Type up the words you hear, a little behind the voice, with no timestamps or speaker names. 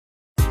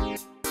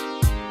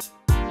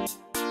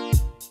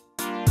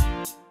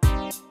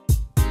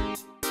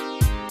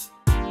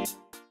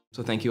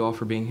So thank you all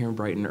for being here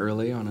bright and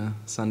early on a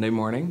Sunday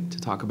morning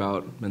to talk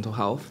about mental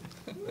health.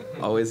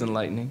 Always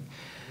enlightening.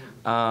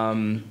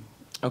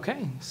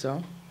 Okay,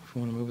 so if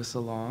you want to move us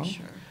along.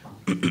 Sure.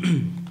 So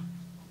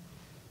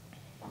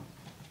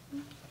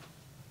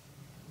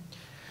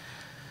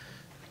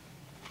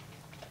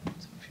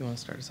if you want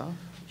to start us off.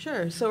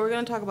 Sure. So we're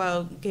going to talk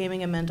about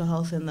gaming and mental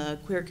health in the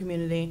queer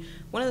community.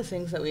 One of the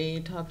things that we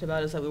talked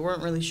about is that we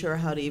weren't really sure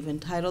how to even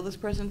title this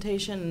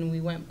presentation, and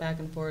we went back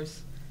and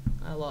forth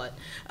a lot.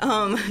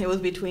 It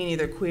was between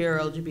either queer or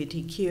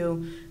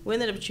LGBTQ. We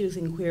ended up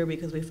choosing queer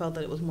because we felt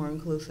that it was more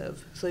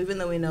inclusive. So even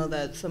though we know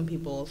that some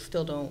people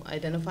still don't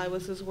identify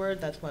with this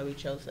word, that's why we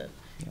chose it.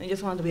 And I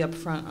just wanted to be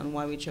upfront on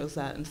why we chose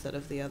that instead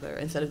of the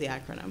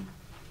acronym.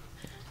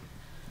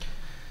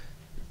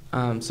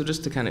 So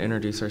just to kind of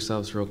introduce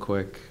ourselves real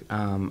quick,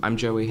 I'm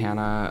Joey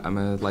Hanna. I'm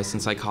a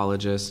licensed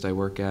psychologist. I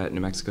work at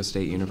New Mexico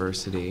State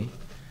University.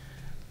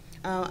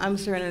 I'm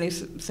Serenity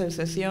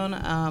Sercesion.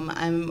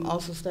 I'm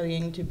also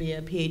studying to be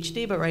a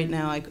PhD, but right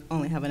now I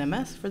only have an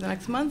MS for the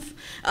next month.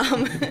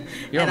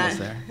 You're almost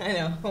there. I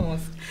know,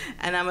 almost.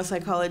 And I'm a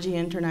psychology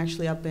intern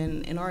actually up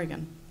in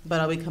Oregon, but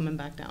I'll be coming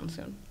back down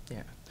soon.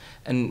 Yeah.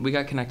 And we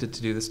got connected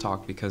to do this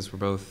talk because we're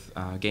both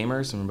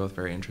gamers and we're both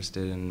very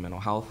interested in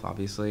mental health,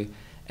 obviously.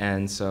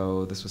 And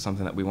so this was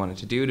something that we wanted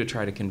to do to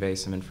try to convey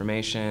some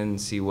information,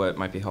 see what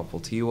might be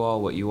helpful to you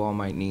all, what you all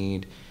might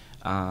need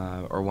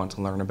or want to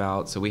learn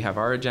about. So we have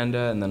our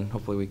agenda, and then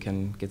hopefully we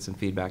can get some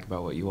feedback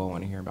about what you all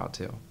want to hear about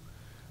too.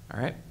 All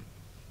right?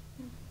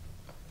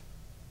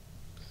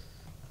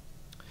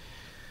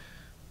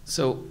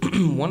 So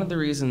one of the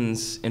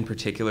reasons in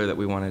particular that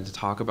we wanted to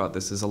talk about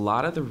this is a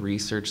lot of the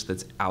research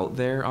that's out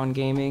there on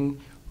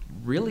gaming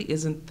really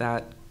isn't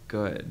that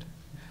good.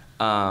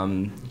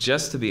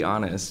 Just to be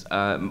honest,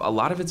 a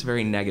lot of it's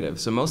very negative.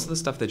 So most of the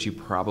stuff that you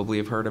probably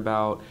have heard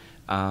about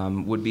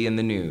would be in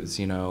the news.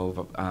 You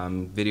know,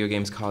 video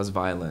games cause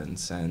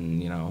violence,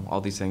 and you know,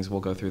 all these things.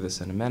 We'll go through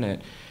this in a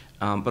minute.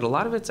 But a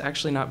lot of it's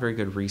actually not very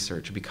good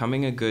research.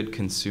 Becoming a good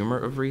consumer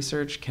of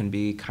research can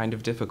be kind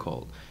of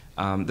difficult.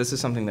 This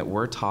is something that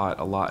we're taught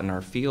a lot in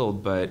our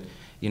field, but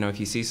you know, if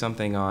you see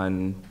something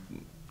on,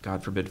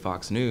 God forbid,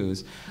 Fox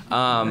News,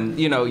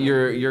 you know,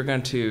 you're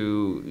going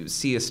to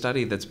see a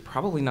study that's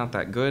probably not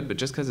that good, but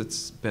just because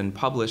it's been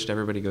published,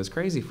 everybody goes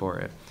crazy for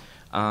it.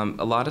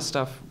 A lot of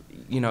stuff,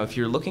 you know, if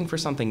you're looking for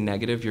something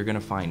negative, you're going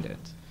to find it.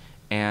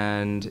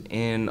 And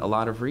in a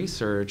lot of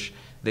research,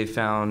 they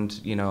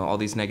found, you know, all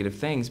these negative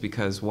things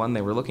because, one,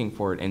 they were looking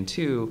for it, and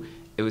two,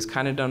 it was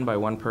kind of done by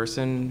one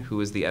person who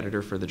was the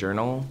editor for the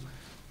journal.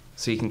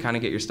 So you can kind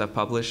of get your stuff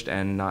published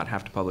and not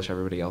have to publish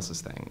everybody else's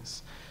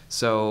things.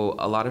 So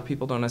a lot of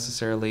people don't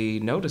necessarily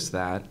notice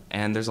that,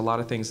 and there's a lot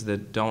of things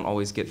that don't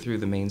always get through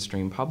the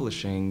mainstream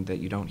publishing that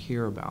you don't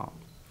hear about.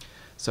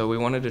 So we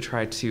wanted to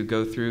try to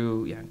go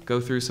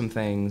through some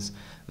things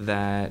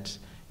that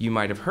you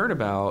might have heard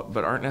about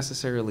but aren't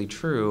necessarily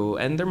true,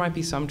 and there might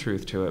be some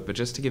truth to it, but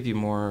just to give you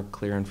more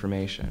clear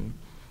information.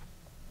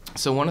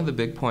 So one of the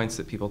big points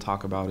that people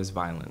talk about is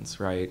violence,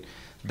 right?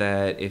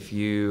 That if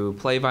you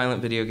play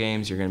violent video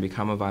games, you're going to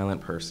become a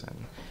violent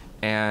person.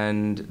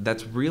 And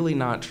that's really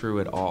not true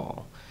at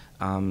all.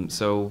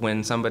 So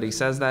when somebody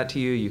says that to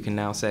you, you can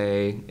now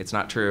say, it's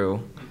not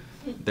true.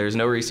 There's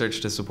no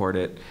research to support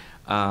it.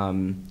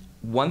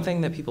 One thing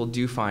that people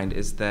do find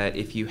is that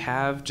if you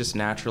have just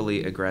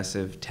naturally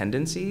aggressive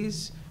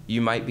tendencies,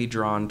 you might be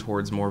drawn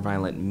towards more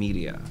violent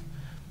media.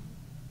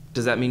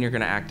 Does that mean you're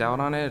going to act out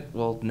on it?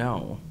 Well,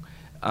 no.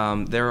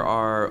 There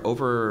are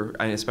over,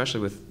 I mean, especially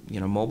with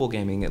mobile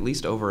gaming, at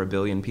least over 1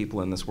 billion people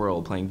in this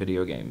world playing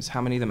video games.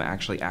 How many of them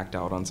actually act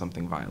out on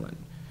something violent?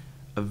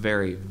 A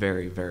very,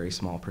 very, very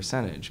small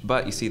percentage.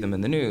 But you see them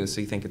in the news,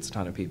 so you think it's a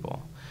ton of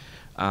people.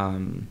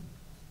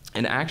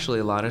 And actually,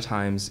 a lot of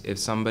times, if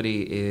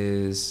somebody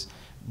is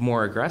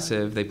more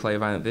aggressive, they play a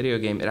violent video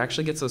game, it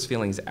actually gets those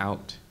feelings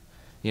out.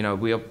 You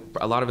know,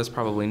 a lot of us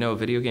probably know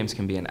video games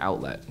can be an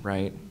outlet,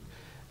 right?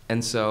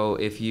 And so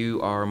if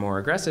you are more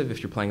aggressive,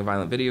 if you're playing a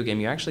violent video game,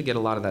 you actually get a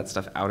lot of that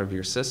stuff out of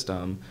your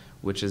system,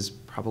 which is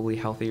probably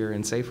healthier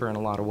and safer in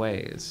a lot of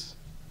ways.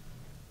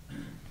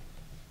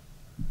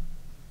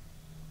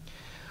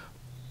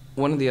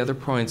 One of the other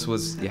points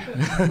was,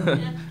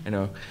 I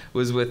know,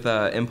 was with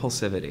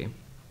impulsivity.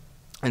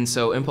 And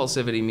so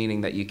impulsivity meaning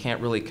that you can't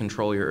really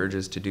control your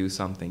urges to do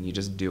something, you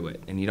just do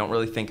it. And you don't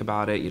really think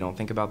about it, you don't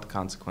think about the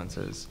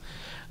consequences.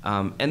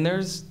 And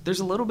there's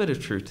a little bit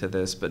of truth to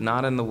this, but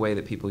not in the way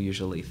that people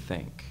usually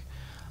think.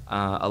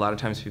 A lot of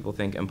times people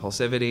think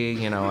impulsivity,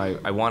 you know,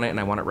 I want it and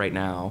I want it right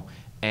now.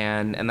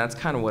 And that's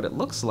kind of what it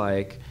looks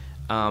like.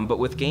 But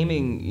with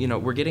gaming, you know,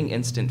 we're getting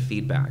instant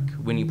feedback.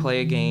 When you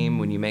play a game,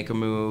 when you make a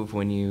move,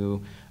 when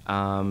you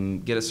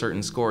get a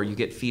certain score, you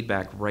get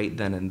feedback right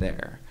then and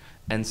there.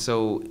 And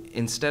so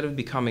instead of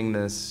becoming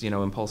this,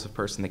 impulsive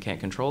person that can't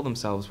control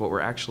themselves, what we're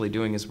actually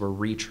doing is we're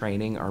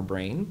retraining our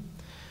brain.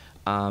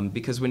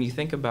 Because when you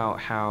think about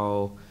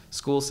how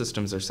school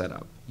systems are set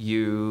up,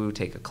 you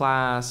take a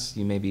class,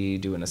 you maybe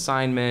do an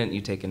assignment,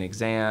 you take an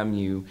exam,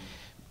 you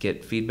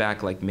get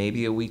feedback like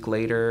maybe a week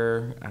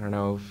later. I don't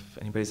know if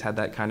anybody's had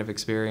that kind of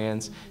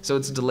experience. So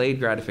it's delayed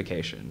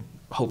gratification,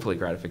 hopefully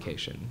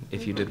gratification,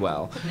 if you did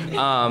well.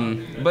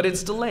 But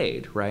it's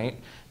delayed, right?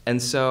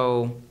 And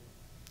so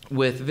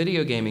with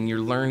video gaming, you're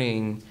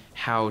learning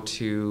how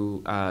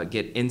to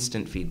get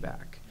instant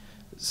feedback.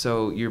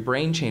 So your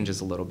brain changes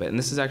a little bit, and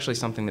this is actually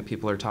something that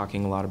people are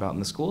talking a lot about in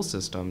the school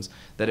systems,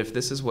 that if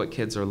this is what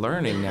kids are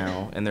learning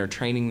now, and they're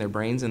training their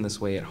brains in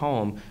this way at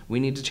home, we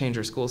need to change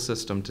our school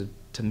system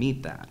to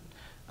meet that,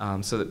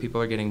 so that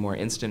people are getting more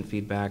instant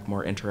feedback,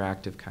 more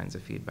interactive kinds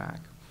of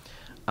feedback.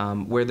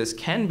 Where this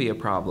can be a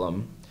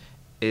problem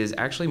is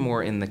actually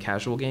more in the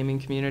casual gaming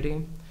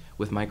community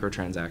with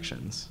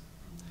microtransactions.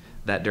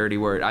 That dirty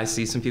word. I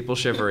see some people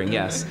shivering,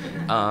 yes.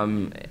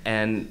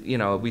 And, you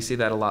know, we see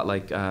that a lot,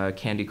 like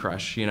Candy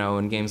Crush, you know,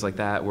 and games like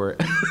that where,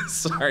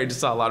 sorry, I just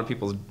saw a lot of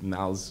people's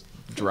mouths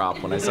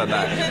drop when I said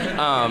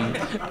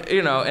that.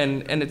 You know,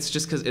 and it's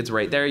just because it's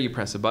right there, you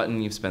press a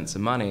button, you've spent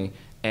some money,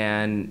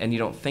 and you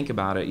don't think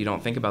about it, you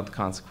don't think about the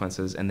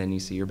consequences, and then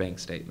you see your bank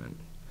statement.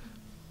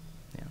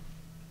 Yeah.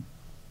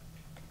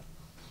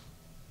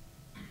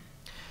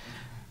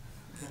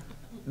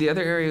 The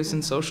other area is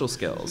in social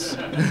skills.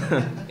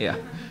 Yeah.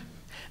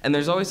 And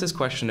there's always this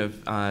question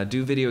of,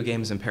 do video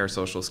games impair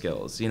social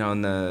skills? You know,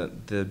 and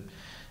the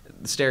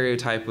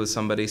stereotype was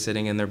somebody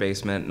sitting in their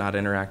basement, not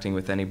interacting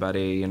with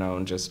anybody, you know,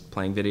 and just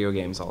playing video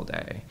games all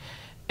day.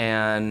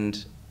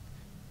 And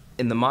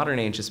in the modern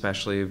age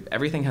especially,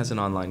 everything has an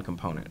online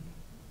component,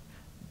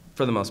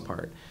 for the most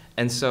part.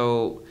 And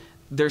so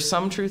there's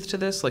some truth to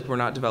this, like we're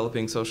not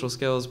developing social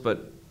skills,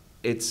 but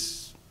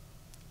it's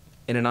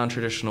in a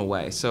non-traditional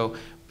way. So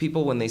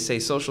people, when they say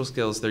social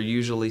skills, they're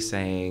usually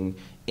saying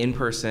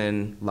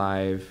in-person,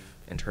 live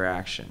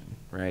interaction,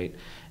 right?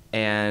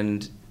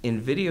 And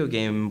in video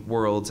game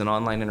worlds and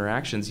online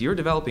interactions, you're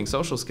developing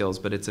social skills,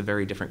 but it's a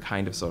very different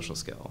kind of social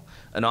skill.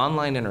 An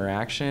online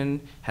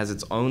interaction has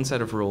its own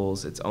set of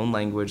rules, its own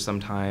language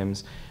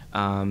sometimes,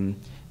 and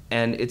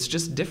it's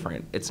just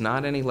different. It's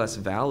not any less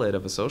valid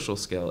of a social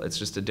skill, it's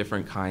just a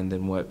different kind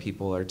than what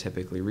people are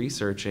typically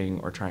researching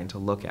or trying to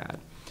look at.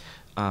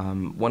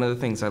 One of the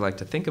things I like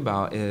to think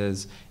about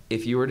is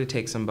if you were to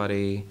take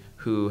somebody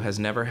who has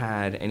never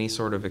had any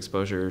sort of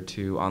exposure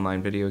to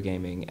online video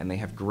gaming and they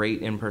have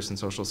great in-person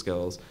social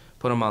skills,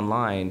 put them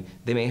online,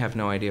 they may have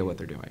no idea what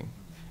they're doing.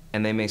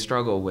 And they may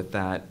struggle with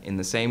that in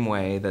the same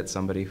way that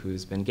somebody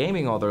who's been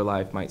gaming all their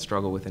life might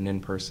struggle with an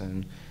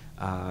in-person,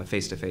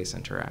 face-to-face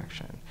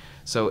interaction.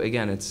 So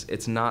again,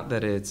 it's not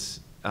that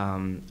it's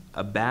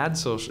a bad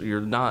social,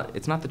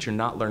 it's not that you're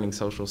not learning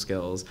social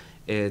skills,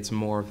 it's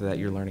more of that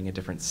you're learning a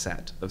different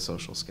set of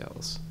social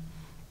skills.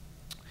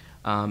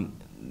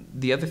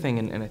 The other thing,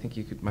 and I think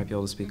you might be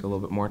able to speak a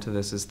little bit more to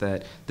this, is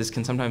that this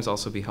can sometimes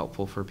also be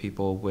helpful for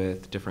people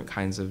with different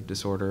kinds of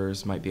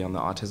disorders, might be on the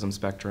autism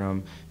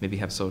spectrum, maybe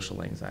have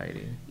social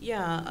anxiety.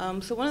 Yeah,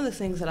 so one of the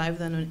things that I've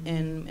done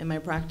in my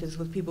practice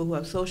with people who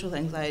have social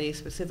anxiety,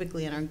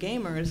 specifically in our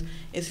gamers,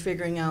 is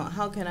figuring out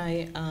how can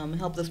I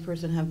help this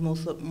person have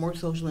more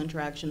social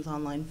interactions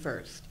online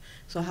first.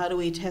 So how do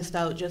we test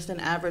out just an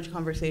average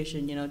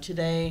conversation? You know,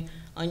 today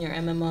on your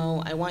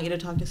MMO, I want you to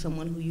talk to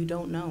someone who you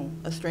don't know,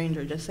 a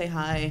stranger. Just say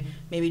hi,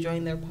 maybe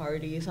join their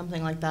party,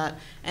 something like that.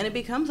 And it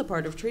becomes a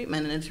part of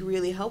treatment, and it's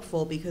really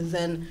helpful because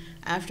then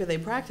after they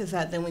practice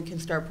that, then we can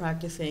start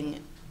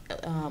practicing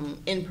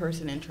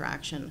in-person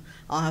interaction.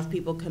 I'll have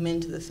people come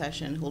into the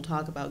session who'll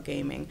talk about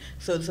gaming.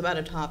 So it's about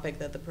a topic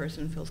that the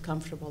person feels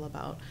comfortable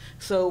about.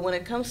 So when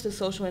it comes to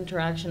social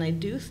interaction, I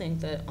do think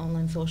that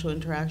online social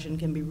interaction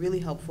can be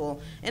really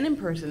helpful. And in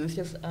person, it's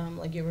just,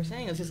 like you were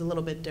saying, it's just a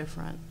little bit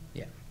different.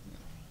 Yeah.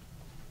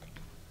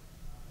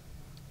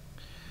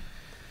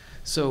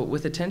 So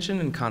with attention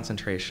and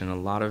concentration, a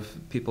lot of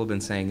people have been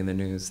saying in the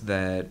news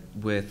that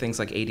with things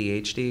like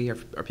ADHD,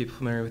 are people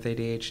familiar with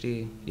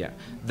ADHD? Yeah,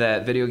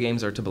 that video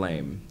games are to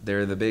blame.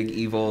 They're the big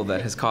evil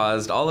that has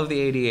caused all of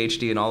the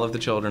ADHD and all of the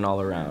children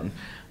all around.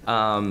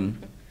 And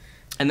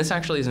this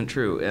actually isn't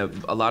true.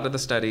 A lot of the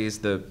studies,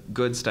 the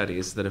good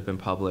studies that have been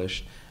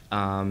published,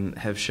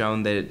 have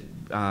shown that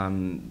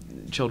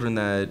children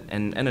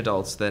and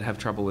adults that have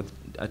trouble with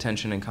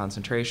attention and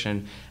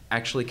concentration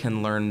actually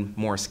can learn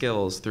more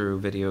skills through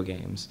video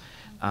games.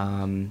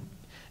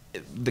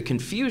 The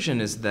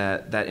confusion is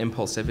that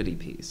impulsivity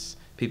piece.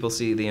 People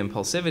see the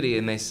impulsivity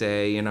and they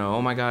say, you know,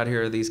 oh my God,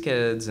 here are these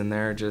kids and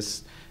they're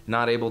just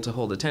not able to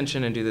hold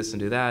attention and do this and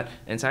do that.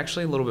 And it's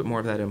actually a little bit more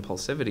of that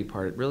impulsivity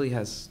part. It really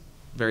has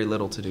very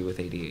little to do with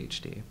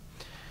ADHD.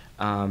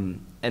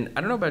 And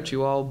I don't know about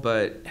you all,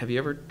 but have you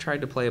ever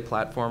tried to play a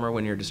platformer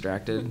when you're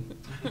distracted?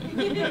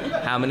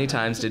 How many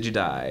times did you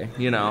die?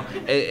 You know,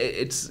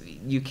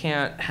 you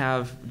can't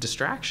have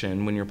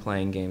distraction when you're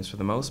playing games for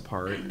the most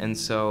part, and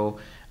so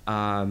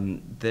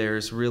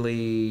there's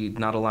really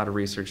not a lot of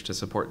research to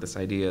support this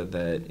idea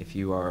that if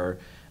you are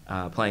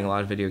playing a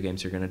lot of video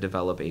games, you're going to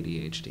develop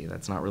ADHD.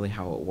 That's not really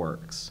how it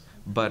works.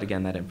 But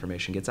again, that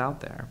information gets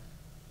out there.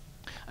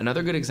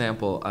 Another good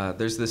example,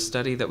 there's this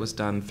study that was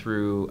done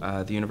through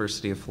the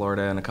University of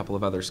Florida and a couple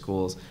of other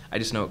schools. I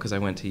just know it because I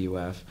went to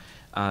UF.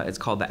 It's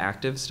called the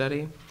ACTIVE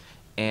study,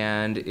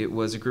 and it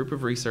was a group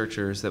of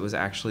researchers that was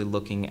actually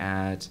looking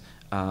at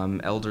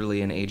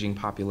elderly and aging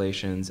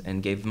populations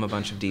and gave them a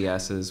bunch of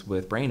DSs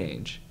with brain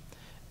age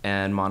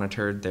and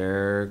monitored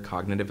their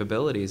cognitive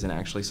abilities and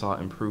actually saw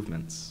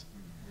improvements.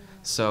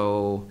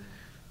 So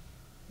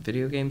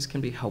video games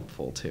can be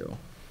helpful too.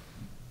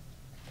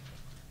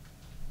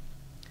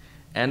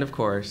 And of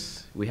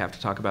course, we have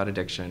to talk about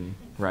addiction,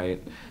 right?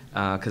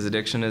 Because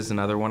addiction is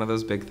another one of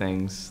those big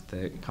things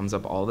that comes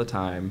up all the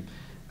time.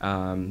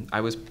 I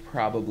was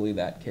probably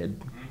that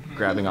kid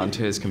grabbing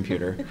onto his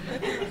computer.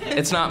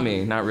 It's not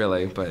me, not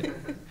really, but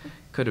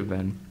could have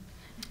been.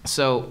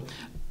 So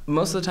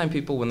most of the time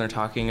people, when they're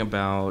talking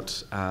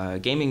about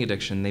gaming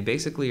addiction, they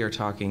basically are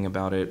talking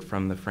about it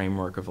from the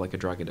framework of like a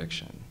drug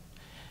addiction.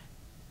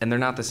 And they're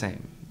not the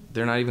same.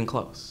 They're not even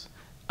close.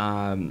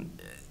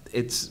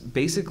 It's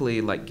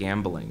basically like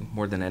gambling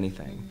more than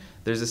anything.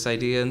 There's this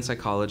idea in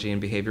psychology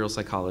and behavioral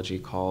psychology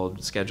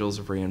called schedules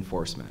of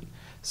reinforcement.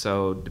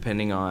 So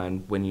depending on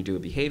when you do a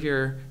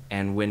behavior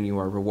and when you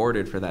are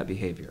rewarded for that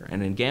behavior.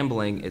 And in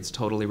gambling, it's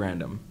totally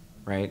random,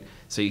 right?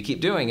 So you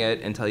keep doing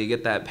it until you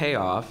get that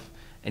payoff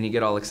and you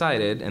get all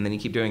excited, and then you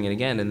keep doing it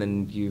again, and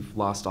then you've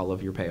lost all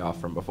of your payoff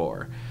from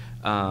before.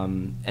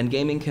 And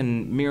gaming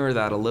can mirror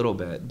that a little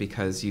bit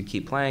because you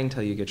keep playing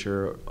till you get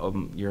your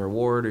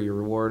award or your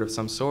reward of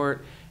some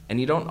sort,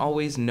 and you don't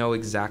always know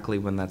exactly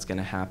when that's going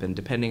to happen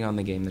depending on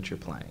the game that you're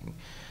playing.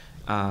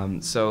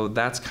 So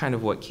that's kind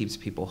of what keeps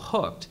people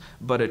hooked.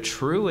 But a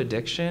true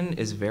addiction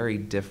is very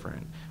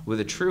different. With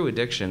a true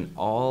addiction,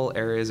 all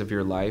areas of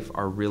your life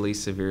are really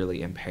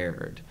severely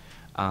impaired.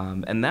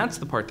 And that's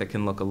the part that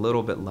can look a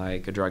little bit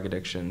like a drug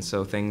addiction.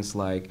 So things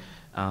like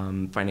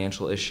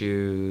financial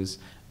issues,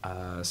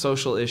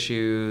 social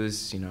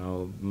issues,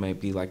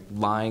 maybe like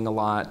lying a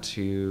lot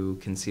to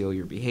conceal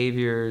your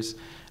behaviors.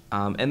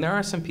 And there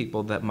are some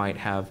people that might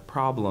have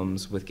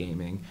problems with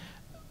gaming.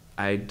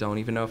 I don't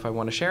even know if I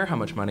want to share how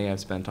much money I've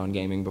spent on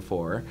gaming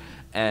before.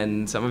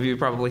 And some of you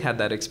probably had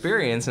that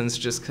experience, and it's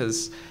just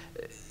because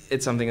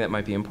it's something that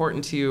might be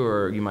important to you,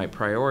 or you might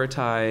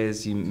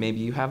prioritize.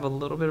 Maybe you have a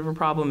little bit of a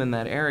problem in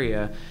that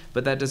area,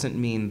 but that doesn't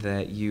mean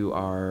that you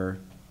are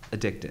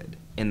addicted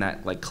in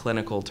that like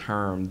clinical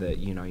term that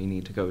you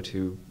need to go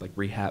to like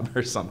rehab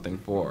or something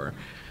for.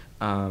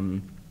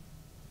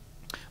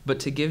 But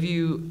to give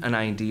you an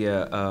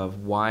idea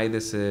of why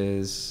this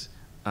is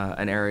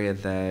an area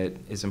that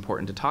is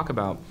important to talk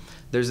about,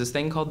 there's this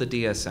thing called the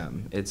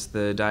DSM. It's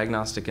the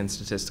Diagnostic and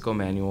Statistical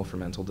Manual for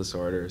Mental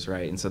Disorders,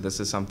 right? And so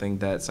this is something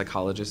that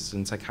psychologists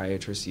and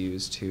psychiatrists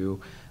use to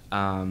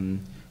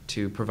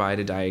provide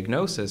a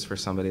diagnosis for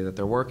somebody that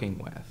they're working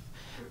with.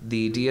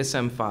 The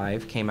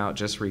DSM-5 came out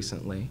just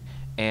recently,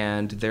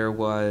 and there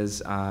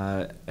was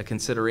a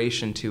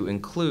consideration to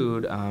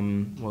include,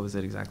 what was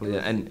it exactly?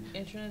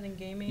 Internet and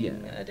gaming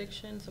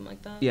addiction, something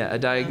like that? Yeah, a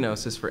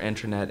diagnosis for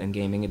internet and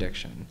gaming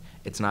addiction.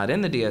 It's not in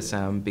the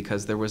DSM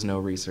because there was no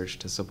research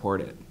to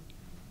support it.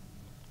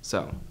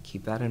 So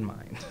keep that in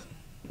mind.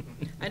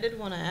 I did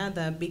want to add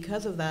that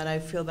because of that, I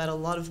feel that a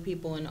lot of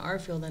people in our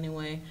field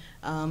anyway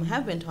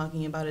have been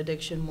talking about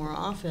addiction more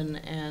often,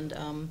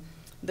 and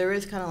there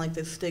is kind of like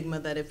this stigma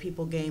that if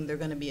people game, they're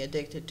going to be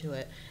addicted to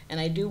it. And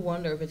I do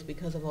wonder if it's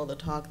because of all the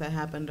talk that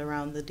happened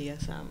around the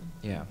DSM.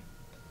 Yeah.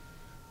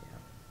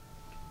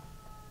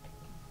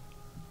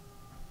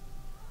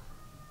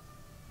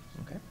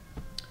 Okay.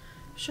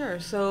 Sure.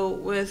 So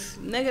with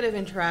negative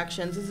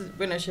interactions, this is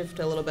going to shift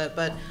a little bit,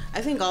 but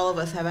I think all of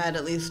us have had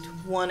at least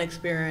one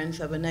experience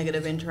of a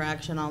negative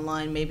interaction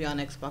online, maybe on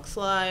Xbox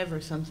Live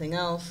or something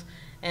else.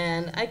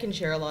 And I can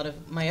share a lot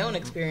of my own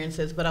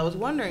experiences, but I was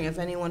wondering if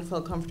anyone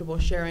felt comfortable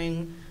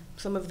sharing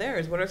some of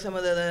theirs. What are some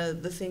of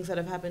the things that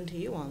have happened to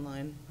you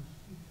online?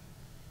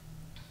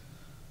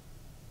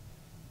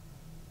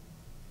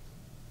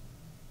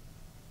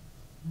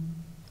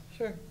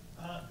 Sure.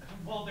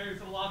 Well,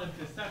 there's a lot of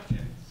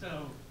deception.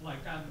 So,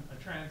 like, I'm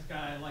a trans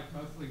guy, I like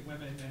mostly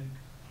women, and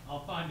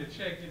I'll find a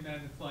chick, and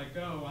then it's like,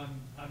 oh,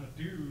 I'm a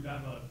dude,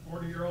 I'm a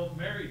 40-year-old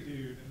married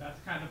dude, and that's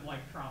kind of like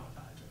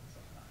traumatizing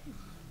sometimes.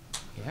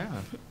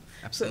 Yeah,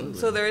 absolutely.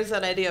 So there is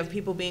that idea of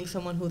people being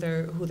someone who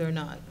they're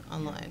not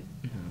online.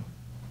 Mm-hmm.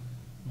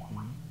 Or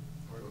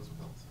it goes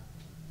without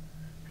saying.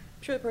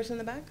 Sure, the person in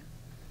the back?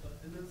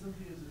 And then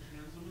something as a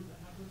trans woman that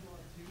happens a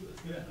lot too,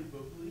 especially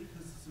vocally,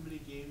 because so many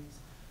games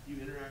you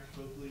interact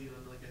vocally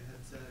on like a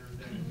headset or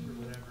thing or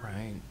whatever.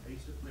 Right. I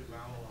used to play WoW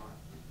a lot,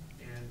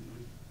 and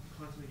would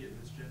constantly get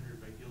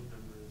misgendered by guild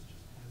members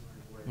just because of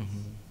my voice.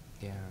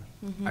 Mm-hmm. Yeah.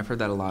 Mm-hmm. I've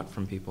heard that a lot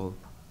from people.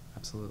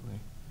 Absolutely.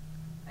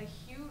 A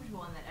huge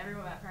one that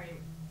everyone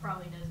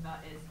probably knows about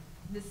is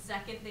the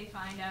second they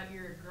find out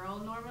you're a girl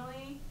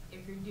normally,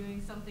 if you're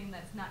doing something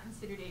that's not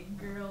considered a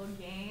girl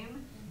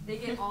game, they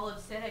get all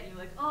upset at you,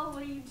 like, oh,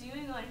 what are you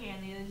doing on here?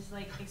 And they're just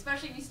like,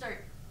 especially if you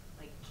start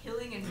like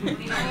killing and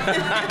bullying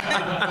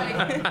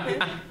everyone.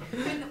 Like,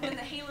 when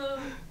the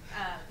Halo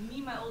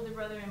me, my older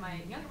brother, and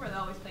my younger brother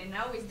always played, and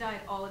I always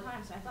died all the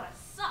time, so I thought I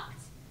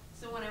sucked.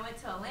 So when I went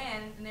to a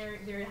LAN and they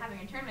were having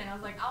a tournament, I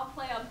was like, I'll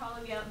play, I'll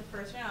probably be out in the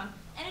first round.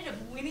 Ended up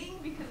winning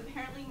because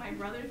apparently my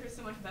brothers were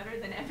so much better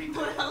than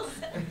everyone else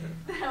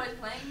that I was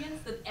playing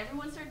against that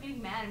everyone started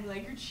getting mad and be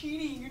like, you're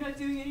cheating, you're not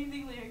doing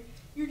anything, like,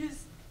 you're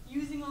just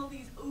using all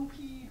these OP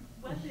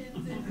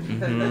weapons and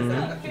that's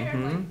not fair.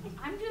 Like,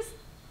 I'm just,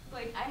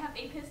 like, I have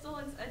a pistol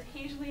and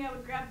occasionally I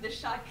would grab the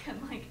shotgun.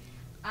 Like,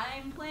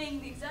 I'm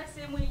playing the exact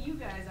same way you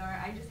guys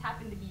are, I just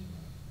happen to be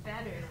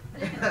better.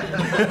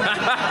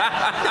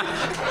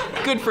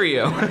 Good for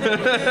you.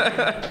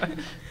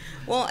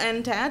 Well,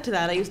 and to add to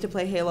that, I used to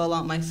play Halo a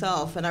lot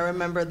myself, and I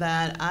remember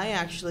that I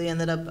actually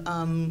ended up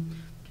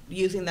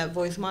using that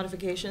voice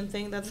modification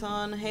thing that's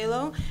on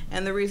Halo,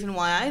 and the reason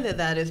why I did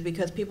that is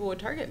because people would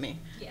target me.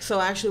 Yeah. So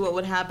actually what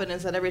would happen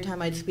is that every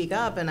time I'd speak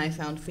up and I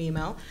sound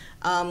female,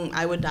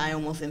 I would die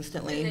almost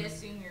instantly. They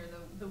assume you're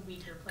the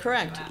weaker player.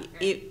 Correct. To go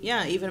after.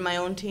 Yeah, even my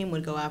own team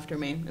would go after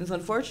me. And so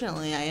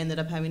unfortunately, I ended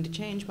up having to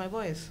change my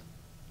voice.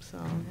 So,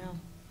 yeah.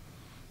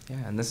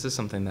 Yeah, and this is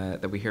something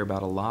that we hear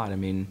about a lot. I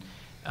mean,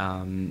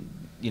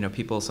 you know,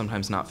 people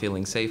sometimes not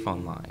feeling safe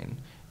online.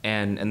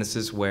 And this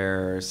is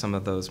where some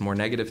of those more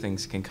negative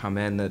things can come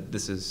in, that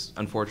this is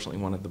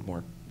unfortunately one of the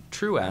more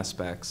true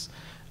aspects.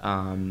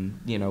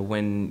 You know,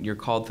 when you're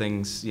called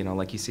things, you know,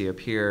 like you see up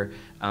here,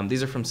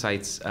 these are from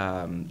sites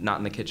Not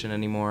in the Kitchen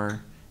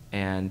Anymore,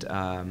 and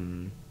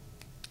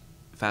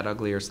Fat,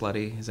 Ugly, or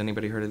Slutty. Has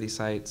anybody heard of these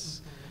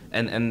sites?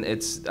 And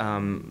it's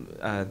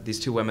these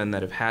two women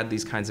that have had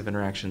these kinds of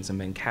interactions and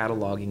been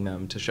cataloging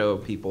them to show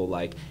people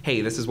like, hey,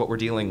 this is what we're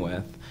dealing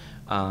with.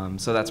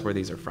 So that's where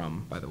these are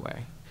from, by the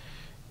way.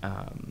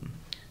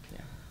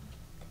 Yeah.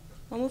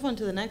 I'll move on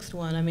to the next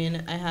one. I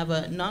mean, I have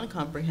a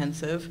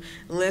non-comprehensive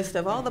list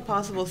of all the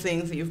possible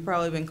things that you've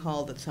probably been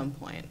called at some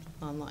point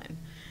online.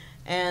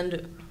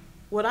 And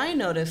what I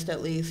noticed,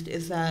 at least,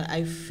 is that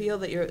I feel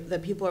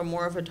that people are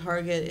more of a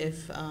target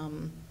if,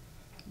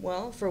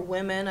 well, for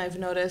women, I've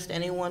noticed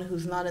anyone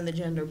who's not in the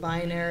gender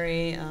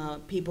binary,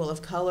 people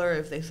of color,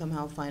 if they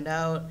somehow find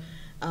out.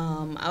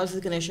 I was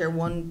just going to share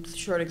one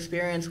short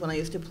experience when I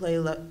used to play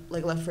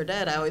Left 4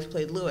 Dead. I always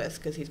played Lewis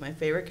because he's my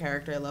favorite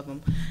character. I love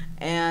him.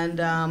 And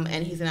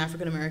he's an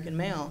African-American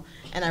male.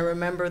 And I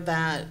remember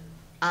that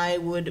I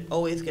would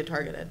always get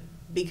targeted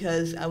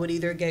because I would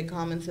either get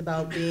comments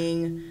about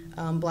being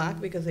black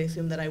because they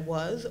assumed that I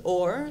was,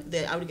 or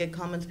that I would get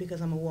comments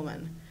because I'm a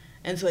woman.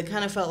 And so it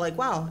kind of felt like,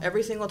 wow,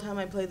 every single time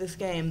I play this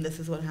game, this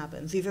is what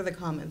happens. These are the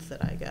comments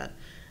that I get,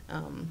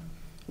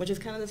 which is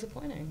kind of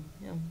disappointing.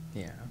 Yeah.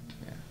 Yeah.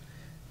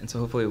 And so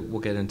hopefully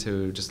we'll get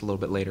into just a little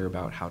bit later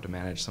about how to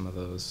manage some of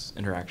those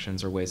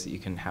interactions or ways that you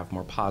can have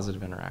more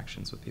positive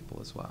interactions with people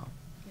as well.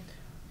 Yeah.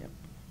 Yep.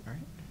 All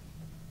right.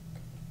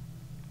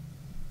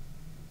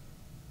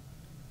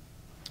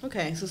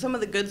 Okay, so some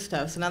of the good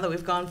stuff. So now that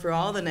we've gone through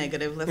all the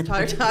negative, let's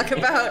talk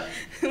about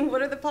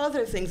what are the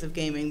positive things of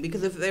gaming,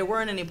 because if there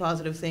weren't any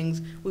positive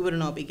things, we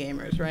wouldn't all be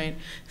gamers, right?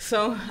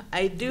 So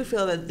I do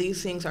feel that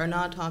these things are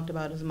not talked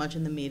about as much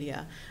in the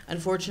media.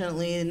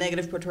 Unfortunately,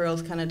 negative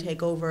portrayals kind of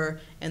take over,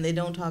 and they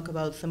don't talk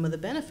about some of the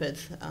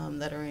benefits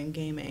that are in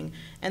gaming.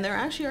 And there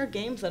actually are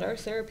games that are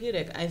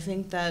therapeutic. I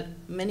think that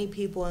many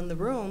people in the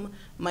room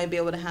might be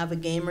able to have a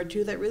game or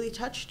two that really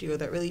touched you,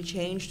 that really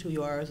changed who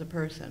you are as a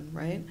person,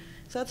 right?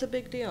 So that's a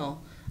big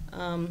deal.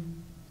 Well,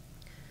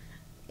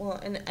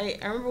 and I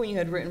remember when you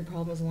had written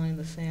 "Problems Lie in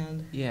the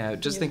Sand." Yeah,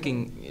 just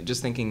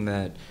thinking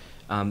that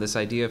this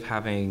idea of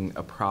having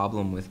a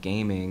problem with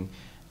gaming,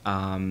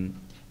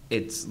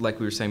 it's like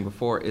we were saying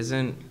before,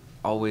 isn't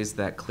always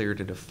that clear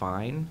to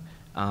define.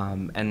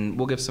 And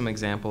we'll give some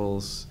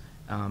examples,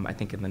 I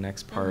think, in the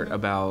next part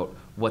about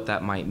what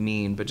that might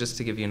mean. But just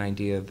to give you an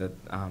idea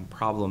that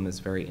problem is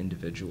very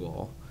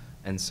individual,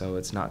 and so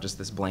it's not just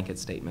this blanket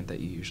statement that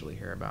you usually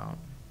hear about.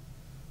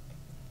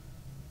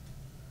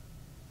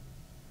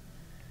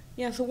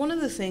 Yeah, so one of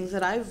the things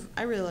that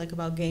I really like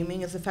about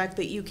gaming is the fact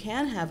that you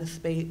can have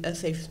a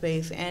safe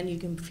space and you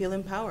can feel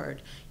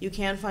empowered. You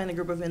can find a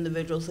group of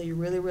individuals that you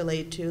really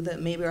relate to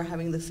that maybe are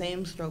having the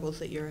same struggles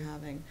that you're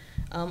having.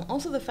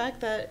 Also the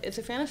fact that it's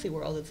a fantasy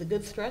world. It's a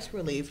good stress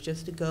relief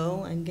just to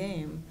go and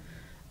game.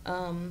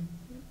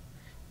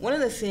 One of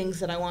the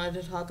things that I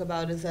wanted to talk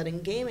about is that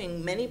in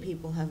gaming, many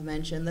people have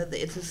mentioned that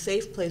it's a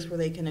safe place where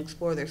they can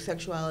explore their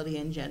sexuality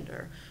and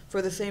gender,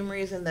 for the same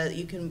reason that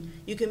you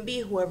can be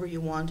whoever you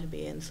want to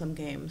be in some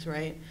games,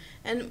 right?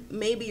 And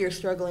maybe you're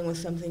struggling with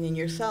something in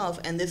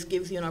yourself, and this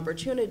gives you an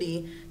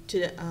opportunity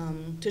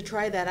to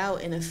try that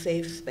out in a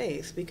safe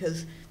space,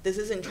 because this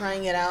isn't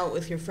trying it out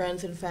with your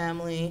friends and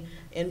family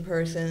in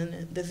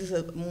person. This is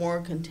a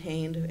more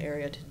contained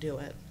area to do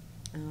it.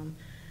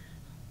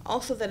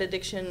 Also, that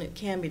addiction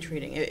can be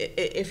treating,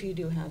 if you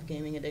do have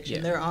gaming addiction.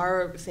 Yeah. There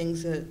are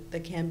things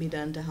that can be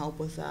done to help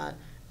with that.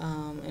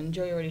 And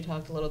Joey already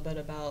talked a little bit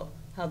about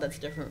how that's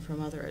different from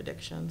other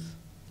addictions.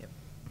 Yep.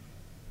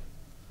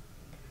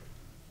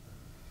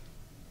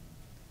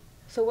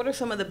 So what are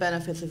some of the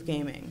benefits of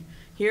gaming?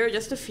 Here are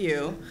just a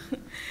few.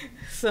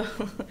 So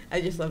I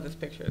just love this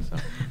picture. So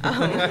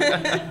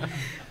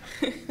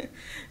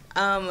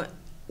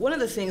one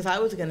of the things I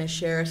was going to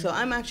share, so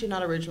I'm actually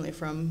not originally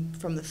from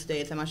the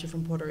States. I'm actually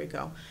from Puerto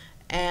Rico.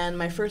 And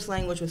my first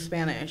language was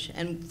Spanish.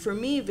 And for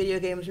me, video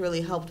games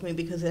really helped me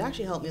because it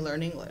actually helped me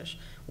learn English,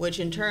 which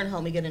in turn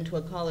helped me get into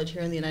a college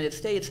here in the United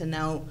States and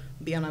now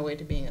be on my way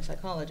to being a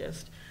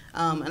psychologist.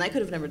 And I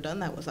could have never done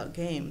that without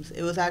games.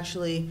 It was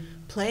actually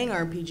playing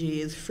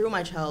RPGs through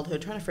my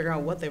childhood, trying to figure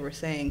out what they were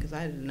saying because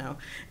I didn't know,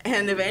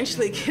 and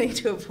eventually getting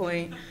to a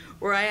point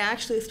where I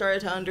actually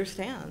started to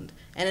understand,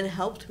 and it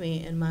helped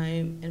me in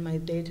my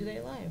day-to-day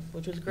life,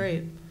 which was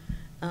great.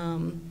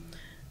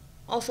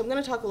 Also, I'm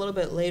going to talk a little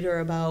bit later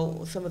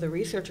about some of the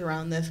research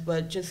around this,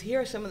 but just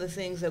here are some of the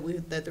things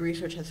that the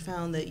research has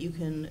found that you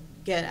can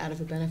get out of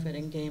a benefit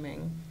in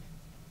gaming.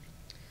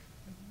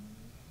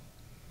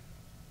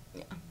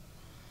 Yeah. Do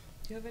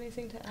you have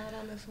anything to add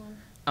on this one?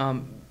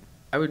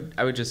 I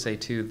would just say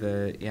too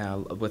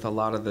that with a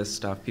lot of this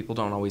stuff, people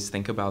don't always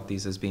think about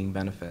these as being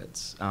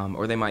benefits,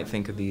 or they might not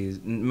think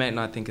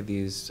of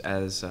these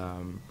as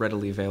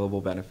readily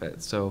available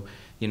benefits. So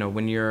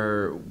when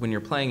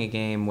you're playing a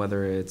game,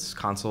 whether it's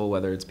console,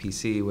 whether it's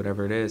PC,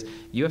 whatever it is,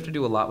 you have to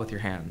do a lot with your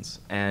hands,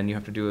 and you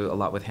have to do a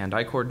lot with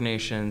hand-eye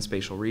coordination,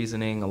 spatial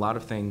reasoning, a lot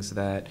of things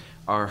that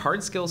are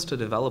hard skills to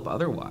develop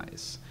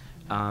otherwise.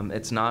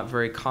 It's not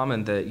very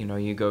common that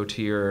you go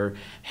to your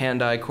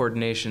hand-eye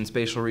coordination,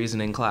 spatial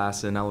reasoning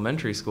class in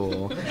elementary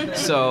school.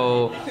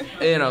 So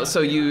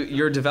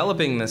you're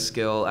developing this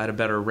skill at a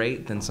better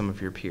rate than some of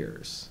your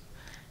peers.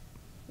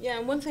 Yeah,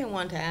 and one thing I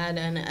want to add,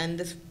 and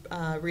this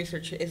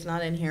research is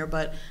not in here,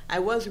 but I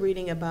was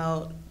reading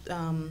about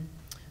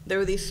there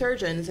were these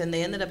surgeons, and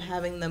they ended up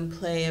having them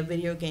play a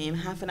video game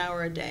half an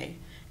hour a day.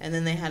 And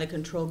then they had a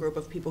control group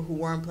of people who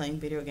weren't playing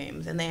video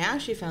games. And they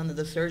actually found that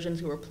the surgeons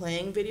who were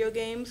playing video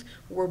games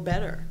were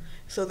better.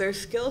 So their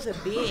skills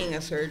at being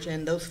a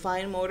surgeon, those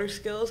fine motor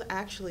skills,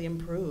 actually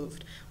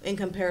improved in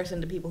comparison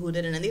to people who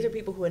didn't. And these are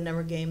people who had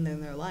never gamed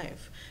in their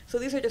life. So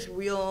these are just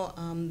real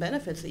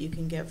benefits that you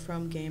can get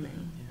from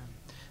gaming.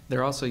 Yeah.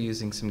 They're also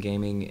using some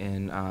gaming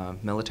in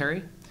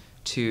military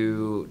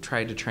to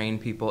try to train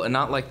people, and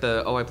not like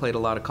I played a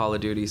lot of Call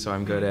of Duty, so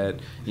I'm good at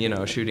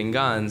shooting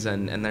guns,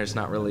 and there's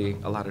not really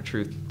a lot of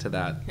truth to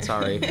that.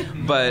 Sorry,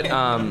 but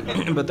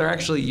they're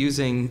actually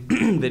using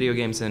video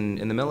games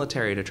in the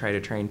military to try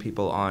to train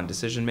people on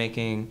decision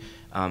making,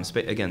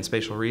 again,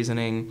 spatial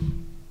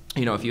reasoning.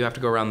 If you have to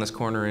go around this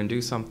corner and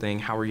do something,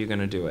 how are you going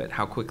to do it?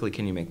 How quickly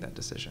can you make that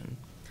decision?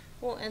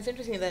 Well, and it's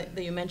interesting that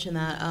you mentioned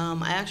that.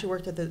 I actually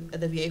worked at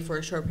the VA for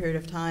a short period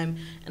of time,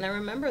 and I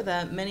remember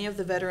that many of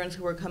the veterans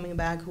who were coming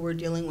back, who were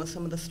dealing with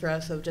some of the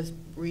stress of just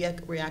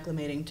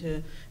reacclimating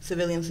to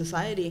civilian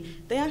society,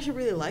 they actually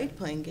really liked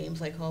playing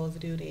games like Call of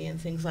Duty and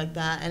things like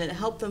that, and it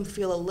helped them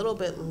feel a little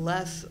bit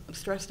less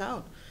stressed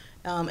out.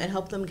 It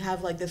helped them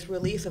have like this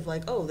release of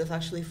like, oh, this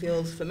actually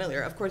feels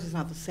familiar. Of course, it's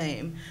not the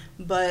same,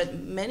 but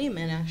many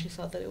men actually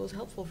thought that it was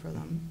helpful for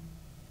them.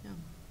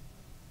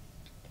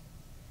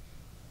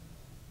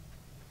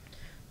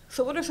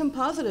 So what are some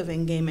positive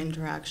in-game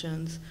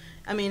interactions?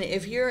 I mean,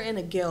 if you're in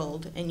a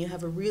guild and you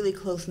have a really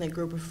close-knit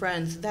group of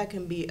friends, that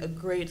can be a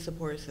great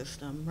support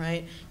system,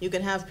 right? You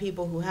can have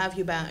people who have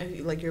you back,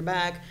 like your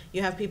back.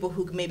 You have people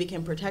who maybe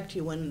can protect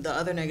you when the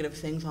other negative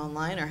things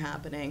online are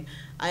happening.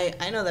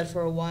 I know that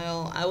for a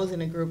while, I was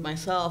in a group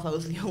myself. I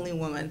was the only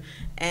woman.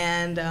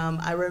 And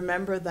I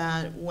remember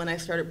that when I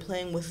started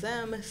playing with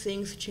them,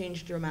 things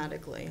changed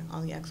dramatically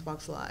on the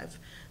Xbox Live.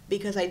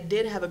 Because I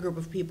did have a group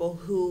of people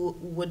who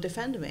would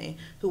defend me,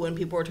 who when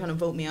people were trying to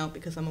vote me out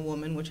because I'm a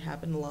woman, which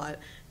happened a lot,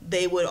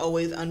 they would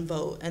always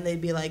unvote. And they'd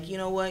be like, you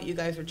know what, you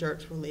guys are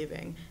jerks, we're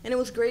leaving. And it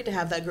was great to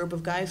have that group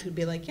of guys who'd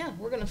be like, yeah,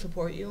 we're going to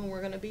support you and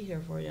we're going to be here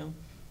for you.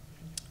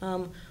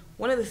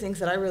 One of the things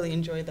that I really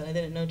enjoyed that I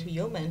didn't know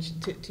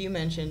you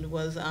mentioned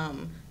was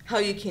how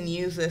you can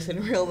use this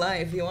in real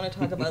life. You want to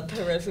talk about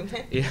the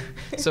resume? Yeah.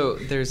 So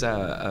there's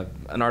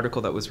an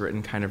article that was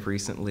written kind of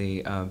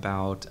recently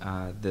about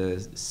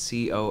the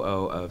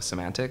COO of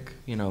Symantec,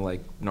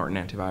 like Norton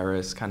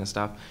Antivirus kind of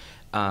stuff.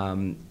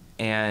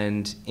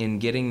 And in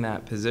getting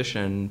that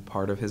position,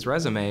 part of his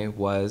resume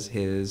was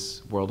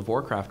his World of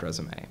Warcraft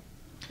resume.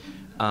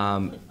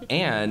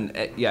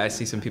 I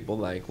see some people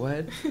like,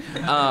 what?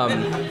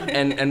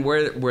 And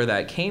where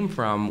that came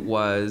from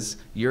was,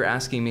 you're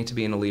asking me to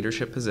be in a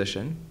leadership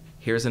position.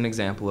 Here's an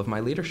example of my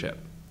leadership.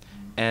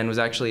 And was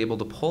actually able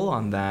to pull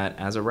on that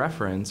as a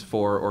reference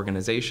for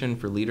organization,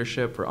 for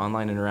leadership, for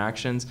online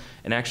interactions.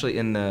 And actually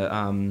in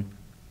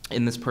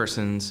this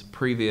person's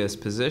previous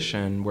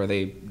position where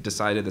they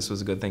decided this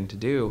was a good thing to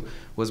do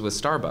was with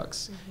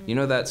Starbucks. Mm-hmm. You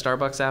know that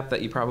Starbucks app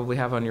that you probably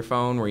have on your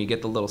phone where you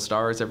get the little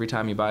stars every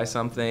time you buy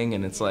something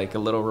and it's like a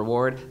little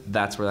reward?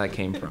 That's where that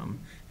came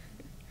from.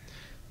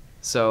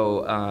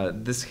 So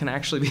this can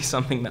actually be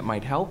something that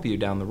might help you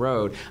down the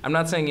road. I'm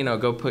not saying,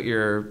 go put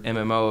your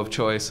MMO of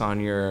choice on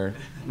your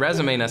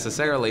resume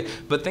necessarily,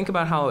 but think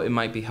about how it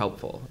might be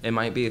helpful. It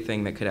might be a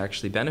thing that could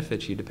actually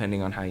benefit you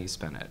depending on how you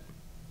spend it.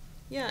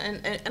 Yeah,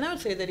 and I would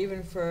say that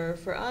even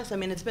for us, I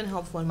mean, it's been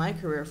helpful in my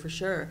career for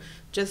sure.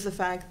 Just the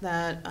fact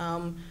that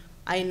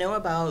I know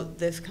about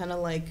this kind of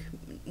like,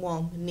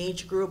 well,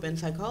 niche group in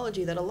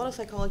psychology that a lot of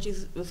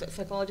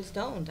psychologists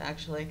don't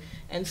actually.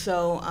 And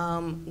so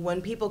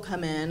when people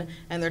come in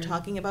and they're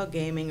talking about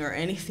gaming or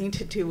anything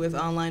to do with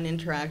online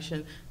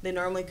interaction, they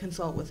normally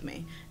consult with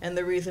me. And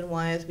the reason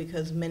why is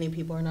because many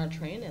people are not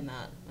trained in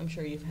that. I'm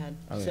sure you've had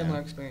similar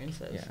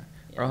experiences. Yeah.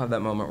 Or I'll have that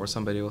moment where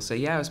somebody will say,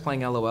 yeah, I was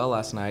playing LOL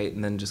last night,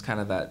 and then just kind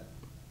of that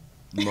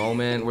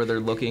moment where they're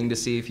looking to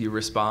see if you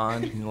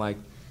respond, and you're like,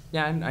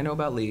 yeah, I know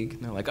about League.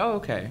 And they're like, oh,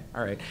 okay,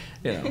 all right,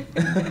 you know.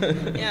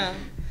 Yeah.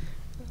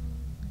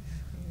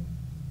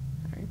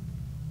 All right.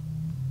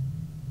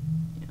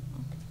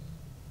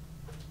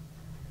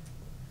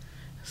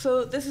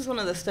 So this is one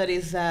of the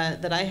studies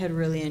that I had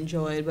really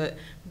enjoyed, but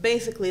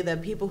basically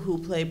that people who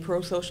play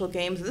pro-social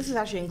games, this is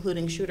actually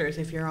including shooters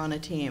if you're on a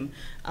team,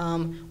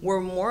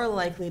 were more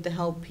likely to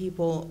help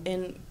people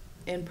in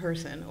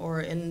person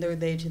or in their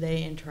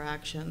day-to-day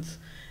interactions.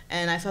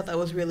 And I thought that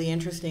was really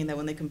interesting that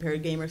when they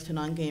compared gamers to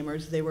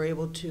non-gamers, they were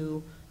able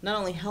to not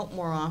only help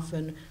more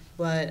often,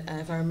 but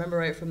if I remember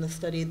right from the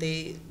study,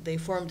 they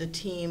formed a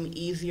team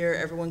easier,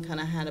 everyone kind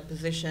of had a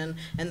position,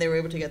 and they were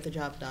able to get the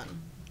job done.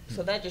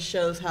 So that just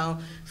shows how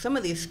some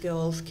of these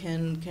skills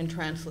can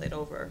translate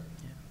over.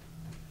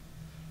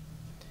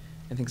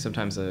 I think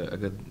sometimes a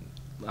good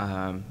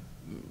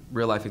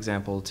real-life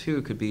example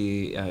too could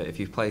be if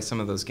you play some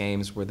of those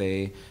games where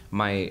you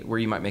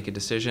might make a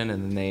decision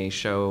and then they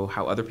show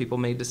how other people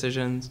made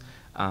decisions.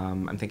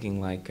 I'm thinking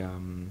like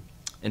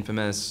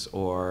Infamous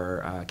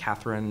or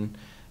Catherine,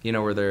 you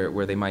know,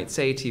 where they might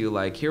say to you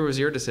like, here was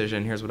your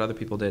decision, here's what other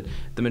people did.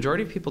 The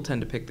majority of people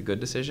tend to pick the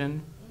good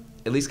decision,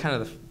 at least kind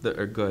of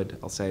or good,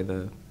 I'll say,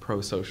 the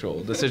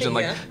pro-social decision,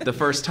 like the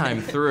first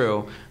time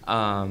through.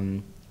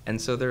 And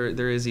so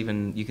there is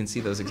even, you can see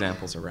those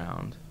examples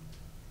around.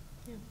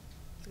 Yeah,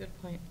 that's a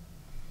good point.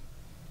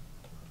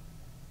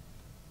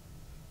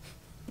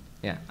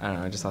 Yeah, I don't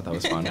know, I just thought that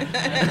was fun.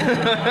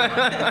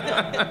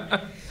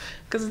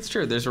 Because it's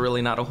true, there's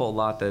really not a whole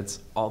lot that's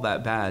all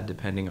that bad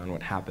depending on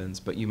what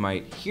happens, but you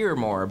might hear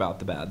more about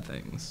the bad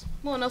things.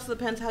 Well, it also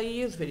depends how you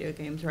use video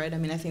games, right? I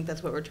mean, I think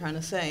that's what we're trying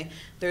to say.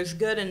 There's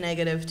good and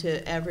negative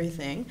to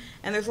everything,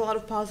 and there's a lot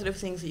of positive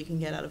things that you can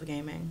get out of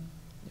gaming.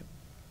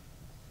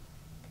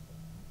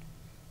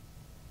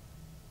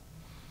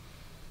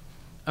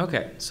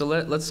 Okay, so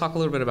let's talk a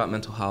little bit about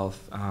mental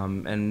health,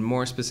 and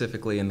more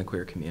specifically in the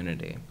queer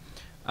community.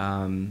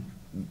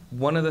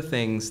 One of the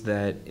things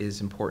that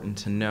is important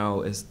to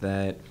know is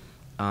that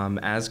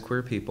as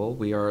queer people,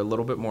 we are a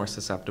little bit more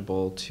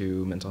susceptible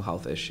to mental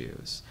health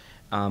issues.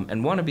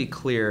 And want to be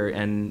clear,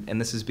 and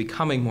this is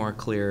becoming more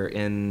clear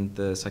in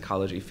the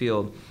psychology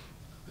field,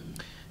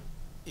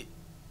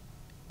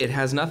 it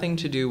has nothing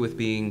to do with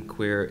being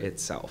queer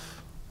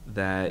itself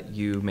that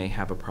you may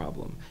have a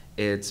problem.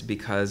 It's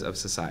because of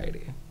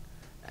society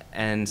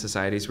and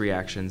society's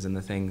reactions and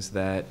the things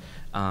that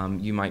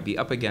you might be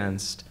up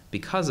against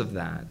because of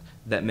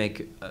that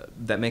make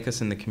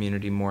us in the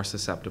community more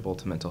susceptible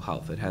to mental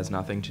health. It has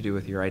nothing to do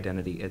with your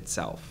identity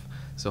itself.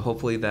 So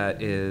hopefully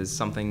that is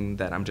something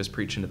that I'm just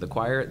preaching to the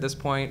choir at this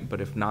point,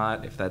 but if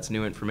not, if that's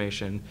new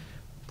information,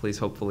 please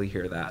hopefully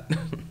hear that.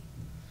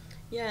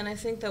 Yeah, and I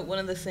think that one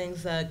of the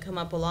things that come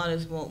up a lot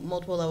is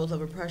multiple levels of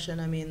oppression.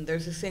 I mean,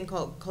 there's this thing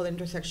called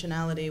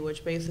intersectionality,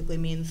 which basically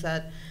means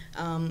that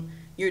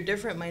your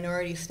different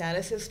minority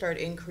statuses start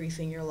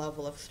increasing your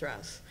level of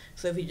stress.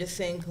 So if you just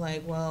think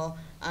like, well,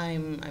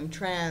 I'm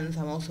trans,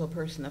 I'm also a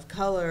person of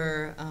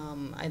color,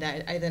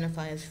 I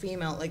identify as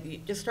female, like you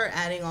just start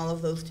adding all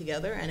of those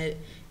together, and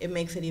it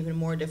makes it even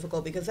more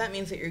difficult, because that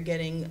means that you're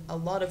getting a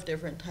lot of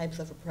different types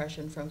of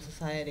oppression from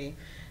society.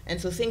 And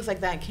so things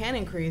like that can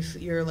increase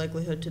your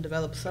likelihood to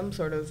develop some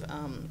sort of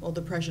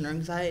depression or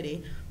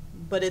anxiety,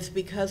 but it's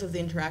because of the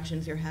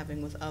interactions you're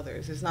having with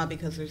others. It's not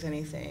because there's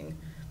anything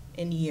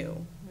in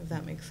you, if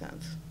that makes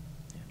sense.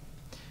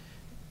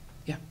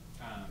 Yeah.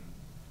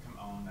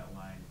 Along that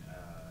line,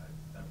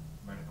 I've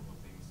read a couple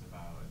of things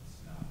about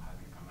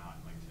having come out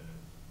like to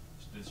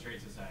the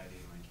straight society,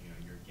 like, you know,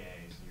 you're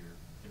gay, so you're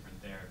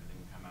different there, but then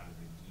you come out as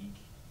a geek,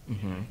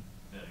 Mm-hmm.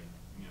 the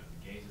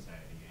gay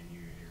society, and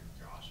you're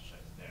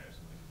ostracized there.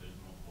 So like, there's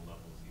multiple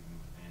levels even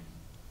within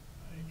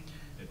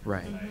different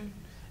Right. societies.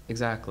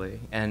 Exactly,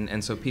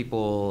 and so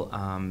people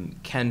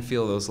can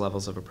feel those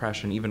levels of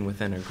oppression even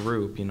within a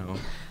group, you know,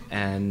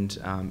 and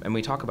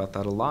we talk about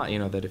that a lot, you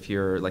know, that if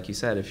you're, like you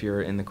said, if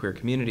you're in the queer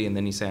community and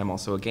then you say I'm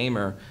also a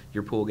gamer,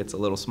 your pool gets a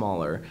little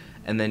smaller,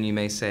 and then you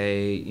may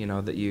say, you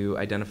know, that you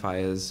identify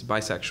as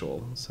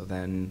bisexual, so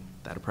then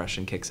that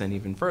oppression kicks in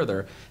even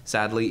further,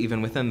 sadly,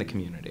 even within the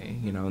community,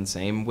 you know, and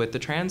same with the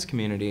trans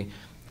community,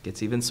 it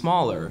gets even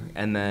smaller,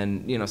 and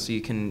then, you know, so you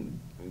can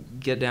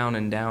get down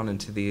and down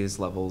into these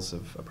levels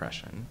of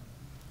oppression.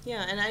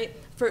 Yeah, and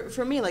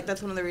for me, like,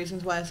 that's one of the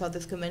reasons why I thought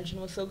this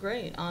convention was so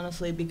great,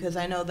 honestly, because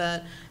I know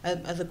that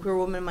as a queer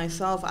woman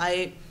myself,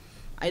 I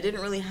I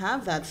didn't really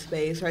have that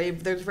space, right?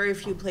 There's very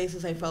few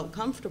places I felt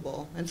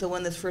comfortable. And so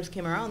when this first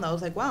came around, I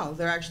was like, wow,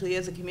 there actually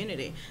is a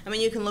community. I mean,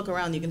 you can look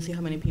around, you can see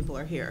how many people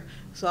are here.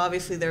 So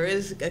obviously there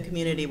is a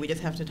community, we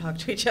just have to talk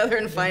to each other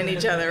and find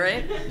each other,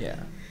 right?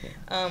 Yeah.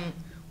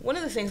 One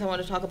of the things I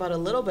want to talk about a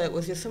little bit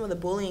was just some of the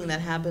bullying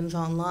that happens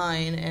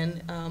online.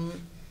 And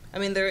I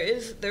mean, there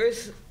is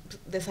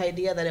this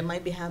idea that it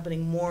might be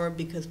happening more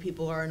because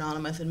people are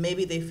anonymous and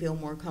maybe they feel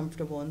more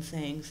comfortable in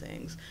saying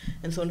things.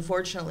 And so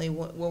unfortunately,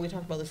 well, we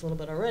talked about this a little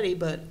bit already,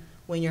 but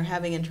when you're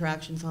having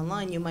interactions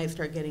online, you might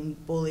start getting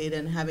bullied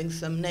and having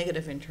some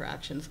negative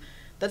interactions.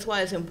 That's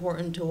why it's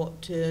important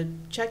to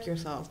check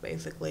yourself,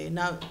 basically.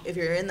 Now, if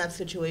you're in that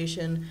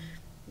situation,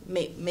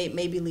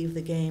 maybe leave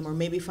the game or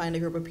maybe find a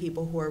group of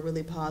people who are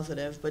really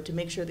positive, but to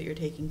make sure that you're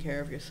taking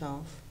care of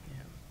yourself.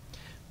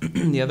 Yeah.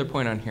 The other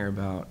point on here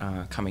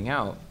about coming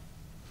out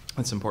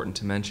that's important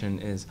to mention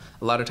is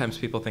a lot of times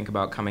people think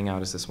about coming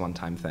out as this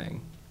one-time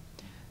thing.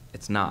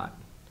 It's not,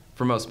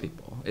 for most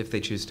people, if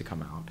they choose to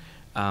come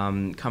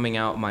out. Coming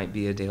out might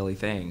be a daily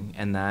thing,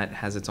 and that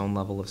has its own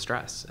level of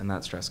stress, and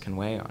that stress can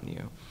weigh on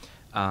you.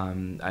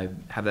 I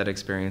have that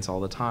experience all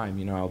the time.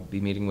 You know, I'll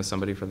be meeting with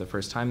somebody for the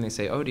first time, they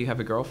say, oh, do you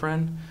have a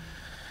girlfriend?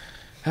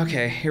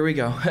 Okay, here we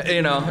go.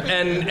 You know,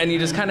 and you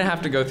just kind of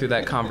have to go through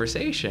that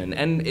conversation.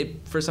 And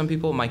for some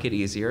people it might get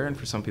easier, and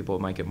for some people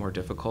it might get more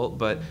difficult,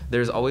 but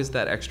there's always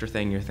that extra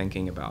thing you're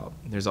thinking about.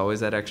 There's always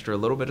that extra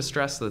little bit of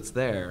stress that's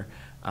there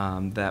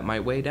that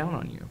might weigh down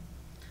on you.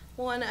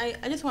 Well, and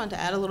I just wanted to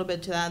add a little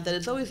bit to that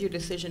it's always your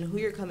decision who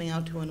you're coming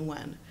out to and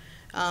when.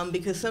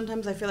 Because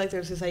sometimes I feel like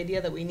there's this idea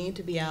that we need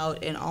to be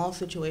out in all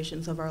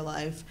situations of our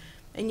life.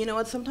 And you know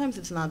what, sometimes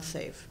it's not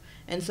safe.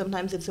 And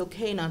sometimes it's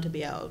okay not to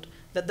be out.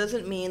 That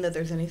doesn't mean that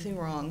there's anything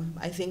wrong.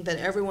 I think that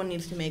everyone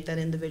needs to make that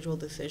individual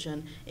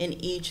decision in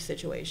each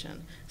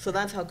situation. So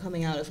that's how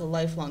coming out is a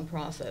lifelong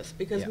process.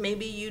 Because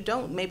maybe you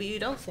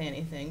don't say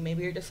anything.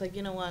 Maybe you're just like,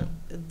 you know what,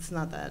 it's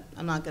not that.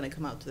 I'm not going to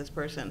come out to this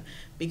person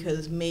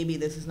because maybe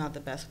this is not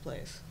the best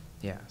place.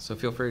 Yeah, so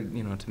feel free,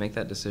 you know, to make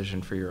that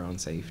decision for your own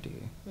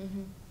safety.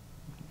 Mm-hmm.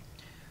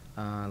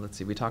 Let's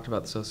see, we talked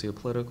about the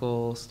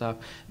socio-political stuff.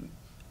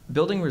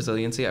 Building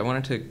resiliency, I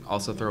wanted to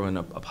also throw in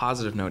a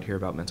positive note here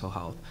about mental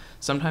health.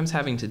 Sometimes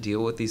having to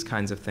deal with these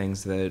kinds of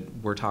things that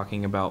we're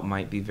talking about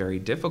might be very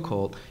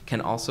difficult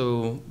can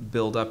also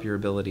build up your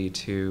ability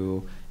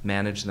to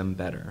manage them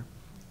better.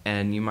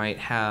 And you might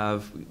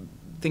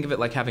think of it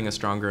like having a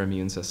stronger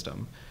immune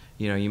system.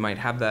 You know, you might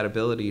have that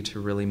ability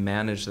to really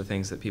manage the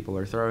things that people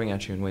are throwing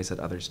at you in ways that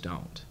others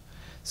don't.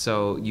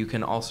 So you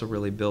can also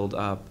really build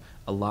up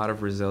a lot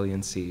of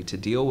resiliency to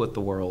deal with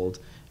the world,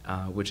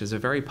 which is a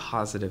very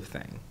positive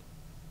thing.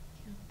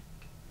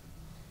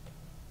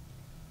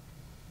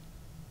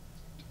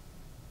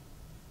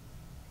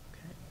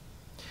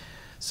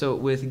 So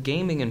with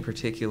gaming in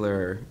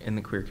particular in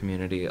the queer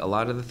community, a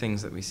lot of the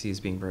things that we see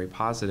as being very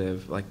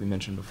positive, like we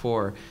mentioned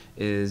before,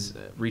 is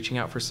reaching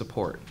out for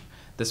support.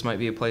 This might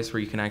be a place where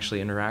you can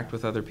actually interact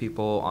with other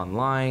people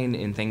online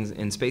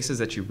in spaces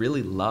that you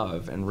really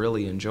love and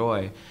really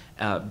enjoy,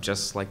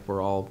 just like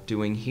we're all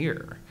doing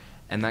here.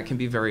 And that can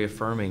be very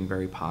affirming,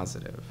 very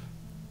positive.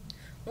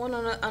 Well,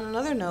 on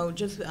another note,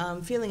 just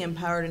feeling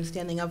empowered and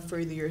standing up for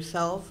either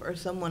yourself or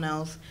someone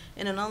else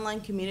in an online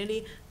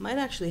community might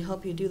actually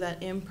help you do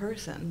that in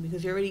person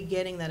because you're already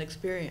getting that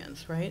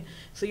experience, right?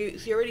 So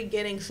you're already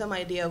getting some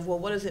idea of, well,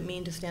 what does it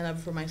mean to stand up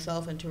for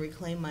myself and to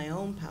reclaim my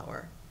own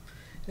power?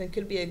 And it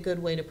could be a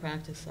good way to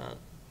practice that.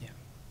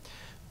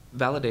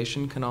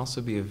 Validation can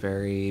also be a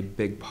very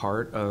big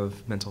part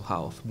of mental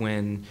health.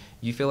 When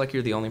you feel like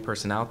you're the only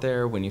person out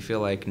there, when you feel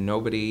like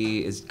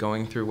nobody is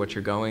going through what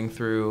you're going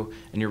through,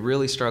 and you're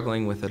really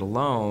struggling with it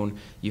alone,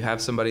 you have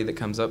somebody that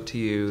comes up to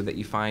you that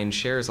you find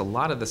shares a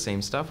lot of the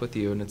same stuff with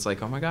you, and it's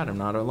like, oh my God, I'm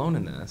not alone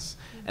in this.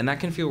 And that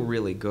can feel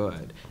really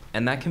good.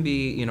 And that can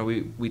be, you know,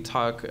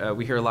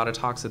 we hear a lot of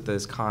talks at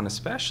this con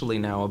especially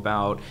now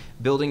about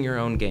building your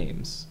own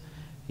games,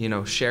 you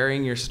know,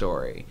 sharing your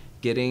story.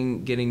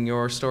 Getting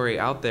your story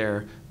out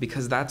there,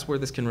 because that's where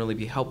this can really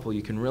be helpful.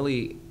 You can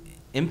really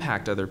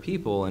impact other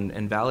people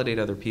and validate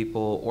other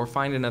people, or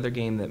find another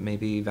game that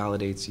maybe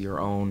validates your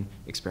own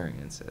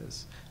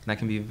experiences. And that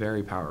can be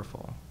very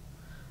powerful.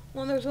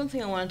 Well, there's one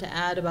thing I wanted to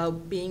add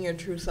about being your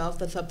true self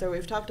that's up there.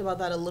 We've talked about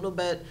that a little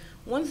bit.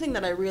 One thing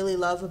that I really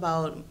love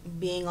about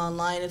being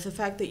online is the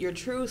fact that your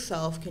true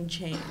self can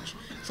change.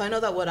 So I know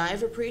that what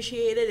I've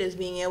appreciated is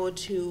being able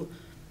to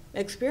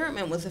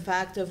experiment with the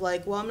fact of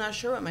like, well, I'm not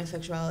sure what my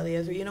sexuality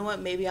is, or you know what,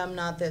 maybe I'm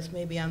not this,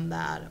 maybe I'm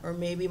that, or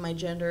maybe my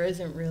gender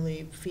isn't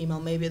really female,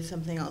 maybe it's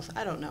something else,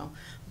 I don't know.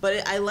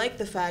 But I like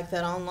the fact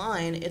that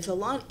online, it's a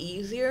lot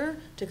easier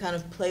to kind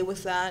of play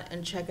with that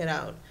and check it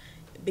out.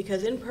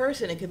 Because in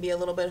person, it can be a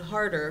little bit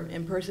harder.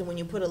 In person, when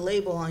you put a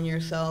label on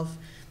yourself,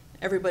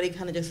 everybody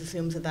kind of just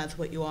assumes that that's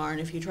what you are, and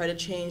if you try to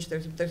change,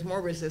 there's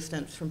more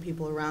resistance from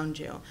people around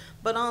you.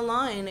 But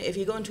online, if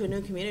you go into a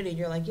new community,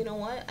 you're like, you know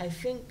what, I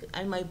think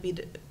I might be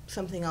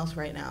something else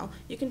right now,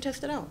 you can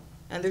test it out,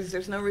 and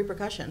there's no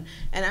repercussion.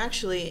 And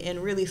actually,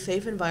 in really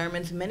safe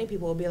environments, many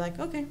people will be like,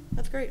 okay,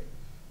 that's great.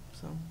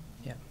 So.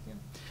 Yeah.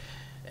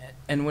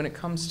 And when it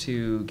comes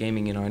to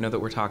gaming, I know that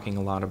we're talking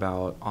a lot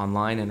about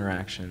online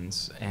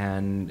interactions,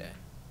 and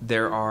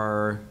there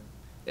are,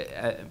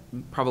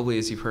 probably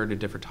as you've heard in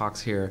different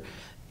talks here,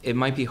 it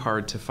might be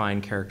hard to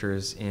find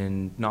characters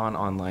in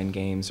non-online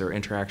games or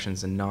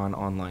interactions in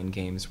non-online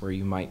games where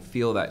you might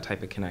feel that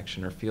type of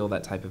connection or feel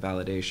that type of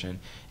validation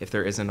if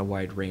there isn't a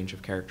wide range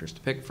of characters to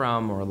pick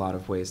from or a lot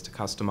of ways to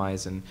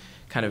customize and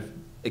kind of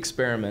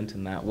experiment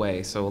in that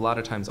way. So a lot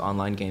of times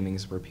online gaming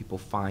is where people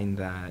find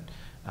that,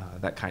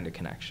 that kind of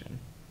connection.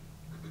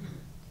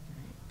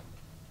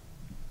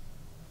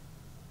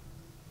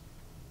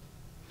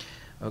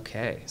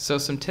 Okay, so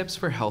some tips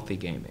for healthy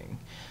gaming.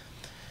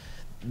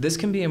 This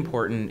can be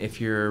important if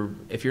you're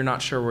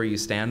not sure where you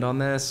stand on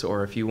this,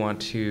 or if you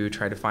want to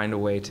try to find a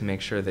way to make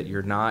sure that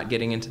you're not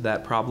getting into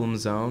that problem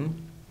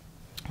zone.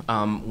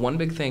 One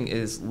big thing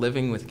is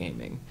living with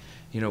gaming.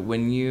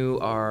 When you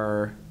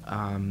are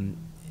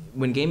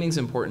when gaming's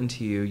important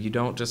to you, you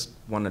don't just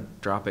want to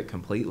drop it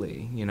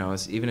completely.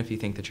 Even if you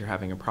think that you're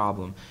having a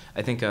problem.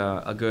 I think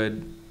a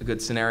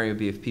good scenario would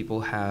be if people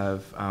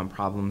have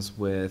problems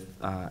with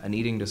an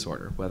eating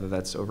disorder, whether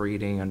that's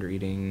overeating,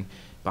 undereating,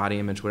 body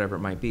image, whatever it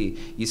might be.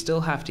 You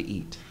still have to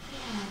eat,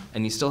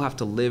 and you still have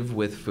to live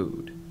with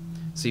food.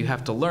 So you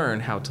have to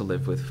learn how to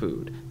live with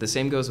food. The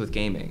same goes with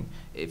gaming.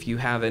 If you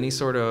have any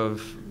sort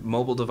of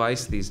mobile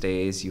device these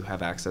days, you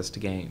have access to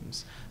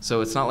games.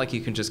 So it's not like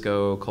you can just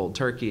go cold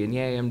turkey and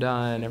yay, I'm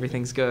done,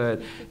 everything's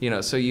good.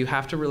 So you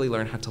have to really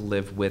learn how to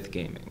live with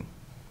gaming.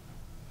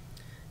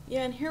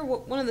 Yeah, and here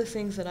one of the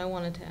things that I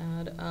wanted to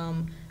add,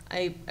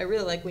 I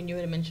really like when you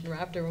had mentioned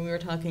Raptor when we were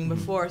talking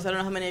before. So I don't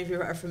know how many of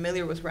you are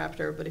familiar with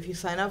Raptor, but if you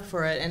sign up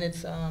for it, and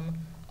it's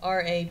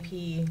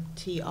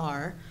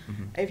RAPTR.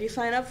 If you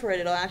sign up for it,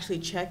 it'll actually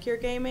check your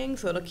gaming,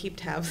 so it'll keep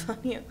tabs on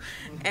you.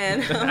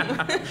 And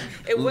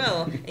it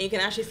will. And you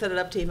can actually set it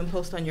up to even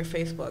post on your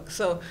Facebook.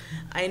 So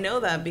I know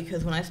that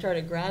because when I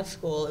started grad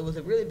school, it was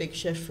a really big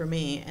shift for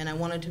me, and I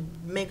wanted to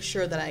make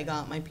sure that I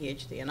got my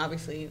PhD. And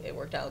obviously it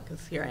worked out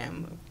because here I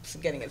am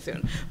getting it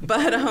soon.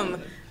 But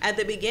at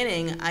the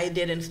beginning, I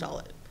did install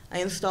it. I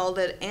installed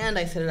it and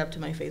I set it up to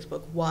my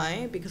Facebook.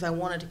 Why? Because I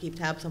wanted to keep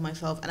tabs on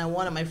myself, and I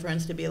wanted my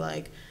friends to be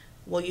like,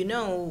 well,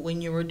 when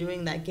you were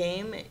doing that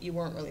game, you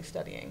weren't really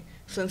studying.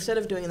 So instead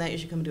of doing that, you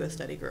should come to a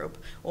study group.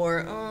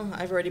 Or, oh,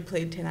 I've already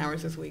played 10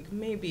 hours this week.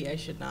 Maybe I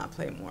should not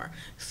play more.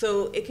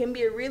 So it can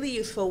be a really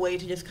useful way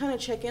to just kind of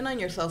check in on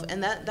yourself,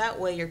 and that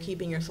way you're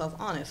keeping yourself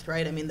honest,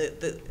 right? I mean,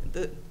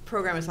 the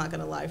program is not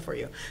going to lie for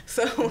you.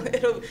 So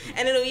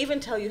it'll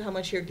even tell you how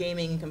much you're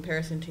gaming in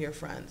comparison to your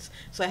friends.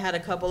 So I had a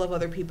couple of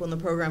other people in the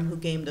program who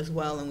gamed as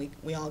well, and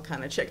we all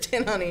kind of checked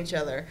in on each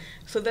other.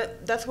 So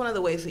that's one of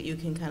the ways that you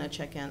can kind of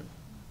check in.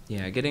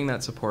 Yeah, getting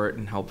that support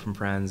and help from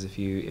friends if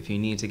you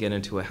need to get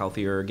into a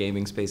healthier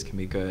gaming space can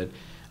be good.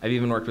 I've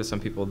even worked with some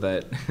people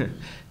that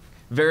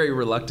very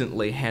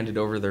reluctantly handed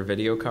over their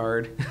video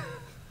card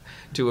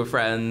to a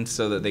friend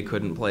so that they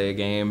couldn't play a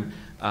game.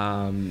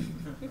 I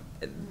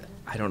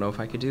don't know if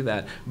I could do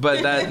that,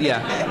 but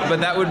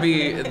that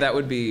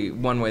would be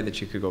one way that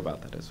you could go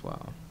about that as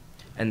well.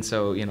 And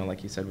so,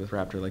 like you said with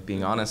Raptor, like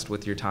being honest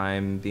with your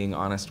time, being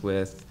honest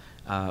with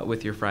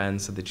your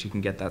friends so that you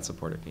can get that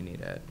support if you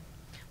need it.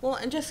 Well,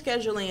 and just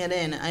scheduling it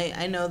in.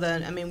 I know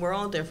that, we're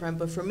all different,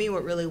 but for me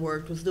what really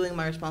worked was doing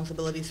my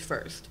responsibilities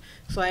first.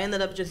 So I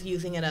ended up just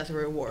using it as a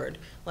reward.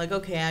 Like,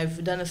 okay,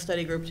 I've done a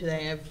study group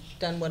today, I've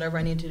done whatever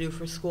I need to do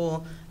for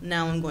school,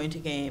 now I'm going to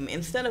game.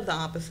 Instead of the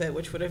opposite,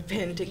 which would have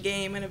been to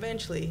game and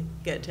eventually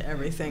get to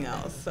everything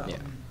else. So.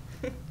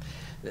 Yeah.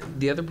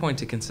 The other point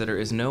to consider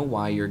is know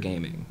why you're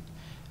gaming.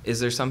 Is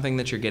there something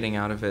that you're getting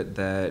out of it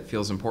that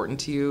feels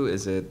important to you?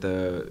 Is it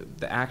the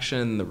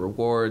action, the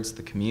rewards,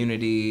 the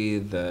community,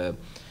 the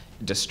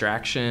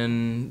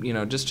distraction?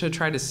 Just to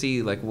try to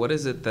see, like, what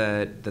is it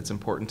that's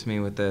important to me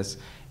with this?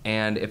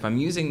 And if I'm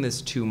using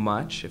this too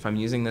much, if I'm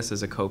using this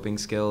as a coping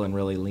skill and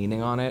really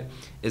leaning on it,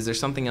 is there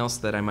something else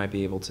that I might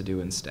be able to do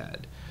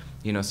instead?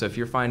 So if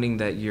you're finding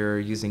that you're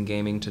using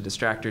gaming to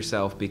distract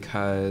yourself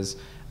because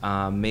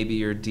maybe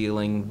you're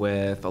dealing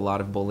with a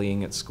lot of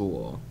bullying at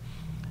school,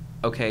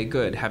 okay,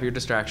 good. Have your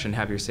distraction,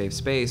 have your safe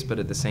space, but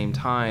at the same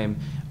time,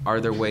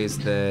 are there ways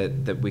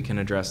that we can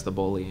address the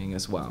bullying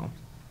as well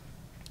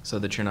so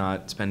that you're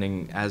not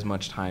spending as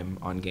much time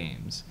on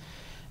games?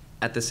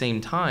 At the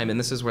same time, and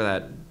this is where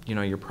that,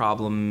 your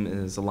problem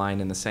is a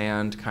line in the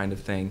sand kind of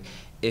thing,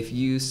 if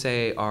you,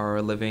 say,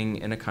 are living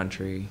in a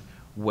country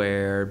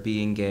where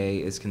being gay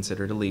is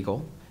considered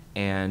illegal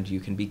and you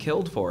can be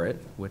killed for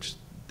it, which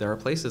there are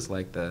places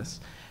like this,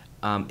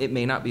 it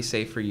may not be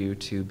safe for you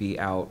to be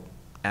out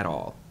at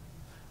all.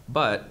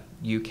 But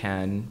you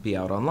can be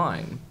out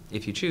online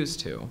if you choose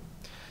to.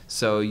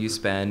 So you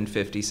spend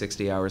 50,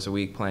 60 hours a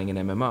week playing an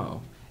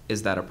MMO.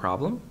 Is that a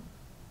problem?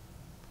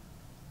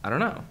 I don't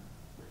know.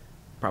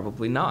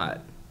 Probably not.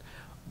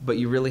 But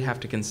you really have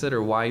to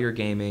consider why you're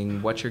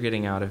gaming, what you're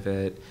getting out of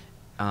it.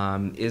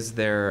 Is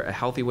there a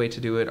healthy way to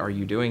do it? Are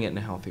you doing it in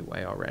a healthy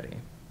way already?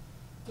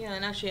 Yeah,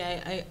 and actually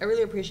I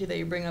really appreciate that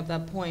you bring up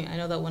that point. I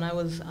know that when I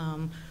was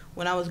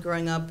when I was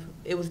growing up,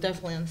 it was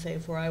definitely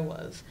unsafe where I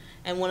was.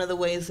 And one of the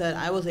ways that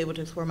I was able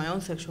to explore my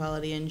own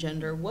sexuality and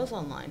gender was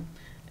online.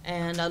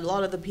 And a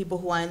lot of the people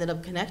who I ended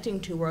up connecting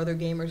to were other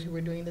gamers who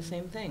were doing the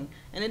same thing.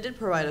 And it did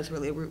provide us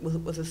really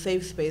with a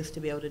safe space to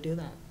be able to do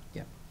that.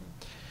 Yeah.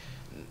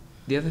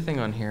 The other thing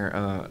on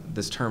here,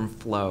 this term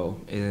flow,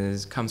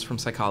 comes from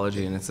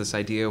psychology, and it's this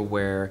idea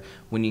where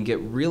when you get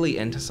really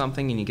into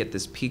something and you get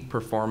this peak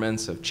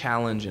performance of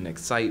challenge and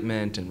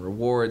excitement and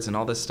rewards and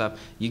all this stuff,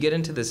 you get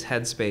into this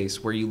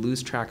headspace where you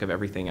lose track of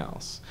everything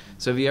else.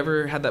 So have you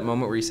ever had that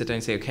moment where you sit down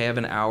and say, okay, I have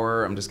an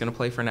hour, I'm just going to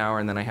play for an hour,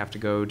 and then I have to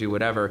go do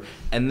whatever,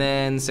 and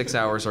then 6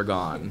 hours are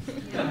gone,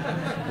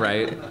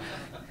 right?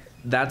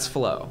 That's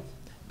flow.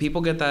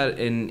 People get that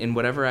in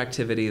whatever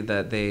activity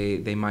that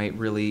they might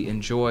really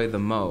enjoy the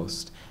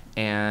most,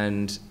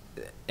 and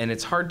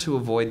it's hard to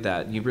avoid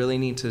that. You really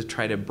need to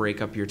try to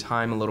break up your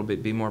time a little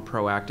bit, be more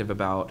proactive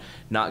about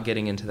not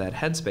getting into that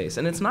headspace.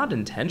 And it's not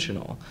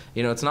intentional.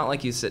 You know, it's not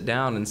like you sit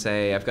down and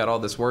say, I've got all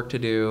this work to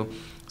do,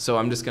 so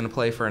I'm just going to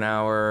play for an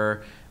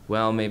hour,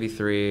 well, maybe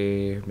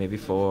 3, maybe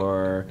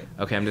 4,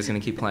 okay, I'm just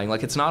going to keep playing.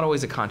 Like, it's not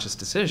always a conscious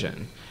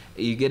decision.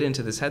 You get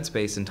into this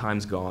headspace and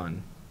time's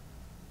gone.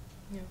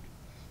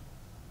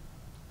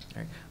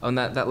 Right. Oh, and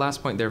that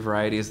last point there,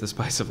 variety is the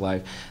spice of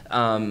life.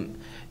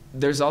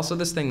 There's also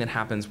this thing that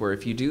happens where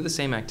if you do the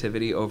same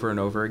activity over and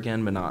over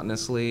again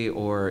monotonously,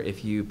 or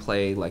if you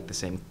play like the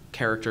same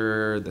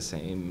character, the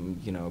same,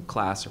 you know,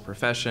 class or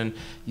profession,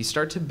 you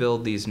start to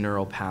build these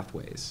neural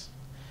pathways,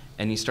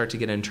 and you start to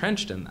get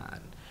entrenched in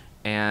that,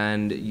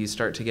 and you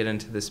start to get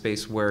into the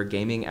space where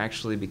gaming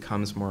actually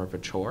becomes more of a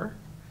chore,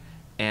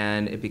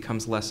 and it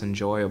becomes less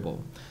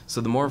enjoyable. So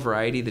the more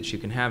variety that you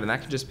can have, and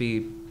that can just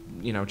be,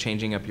 you know,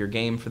 changing up your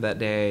game for that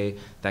day,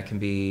 that can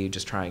be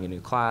just trying a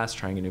new class,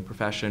 trying a new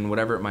profession,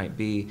 whatever it might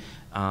be,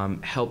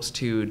 helps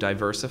to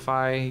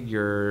diversify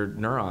your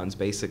neurons,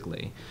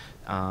 basically.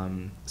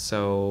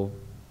 So,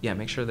 yeah,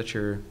 make sure that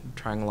you're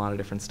trying a lot of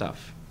different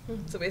stuff.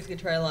 So basically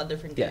try a lot of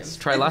different games. Yes,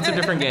 try lots of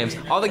different games.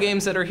 All the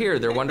games that are here,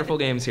 they're wonderful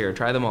games here.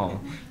 Try them all.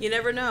 You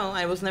never know.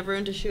 I was never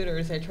into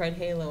shooters. I tried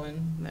Halo,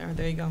 and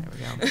there you go.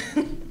 There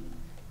we go.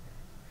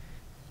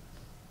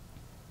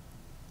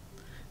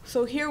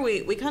 So here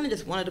we kind of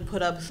just wanted to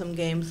put up some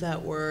games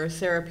that were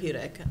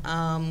therapeutic.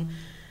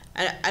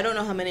 I don't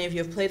know how many of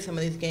you have played some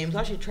of these games.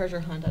 Actually, Treasure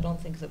Hunt I don't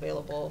think is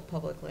available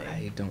publicly.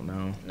 I don't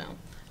know.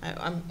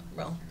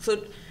 No.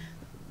 So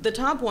the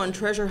top one,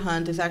 Treasure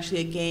Hunt, is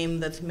actually a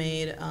game that's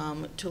made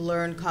to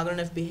learn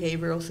cognitive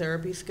behavioral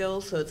therapy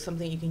skills. So it's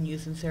something you can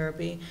use in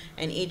therapy.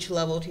 And each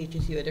level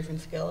teaches you a different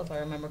skill, if I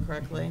remember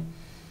correctly.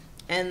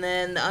 Mm-hmm. And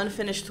then The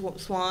Unfinished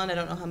Swan, I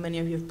don't know how many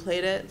of you have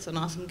played it. It's an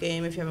awesome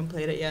game if you haven't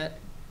played it yet.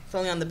 It's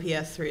only on the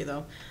PS3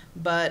 though.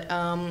 But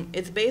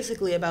it's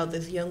basically about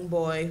this young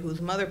boy whose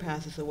mother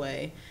passes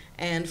away,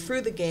 and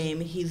through the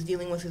game he's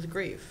dealing with his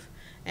grief.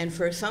 And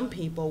for some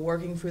people,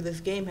 working through this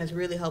game has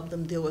really helped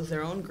them deal with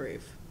their own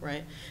grief,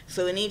 right?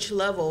 So in each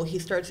level, he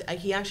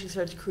actually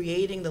starts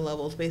creating the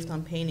levels based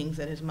on paintings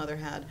that his mother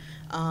had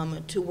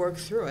to work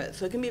through it.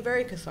 So it can be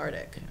very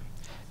cathartic. Yeah.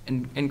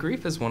 And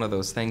grief is one of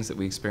those things that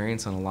we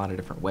experience in a lot of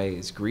different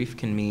ways. Grief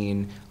can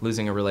mean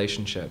losing a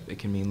relationship. It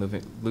can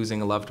mean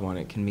losing a loved one.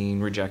 It can mean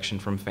rejection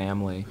from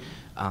family.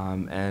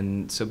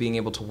 And so being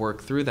able to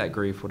work through that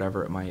grief,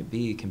 whatever it might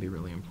be, can be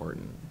really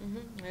important.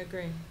 Mm-hmm. I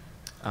agree.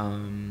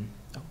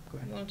 Go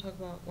ahead. You want to talk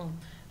about,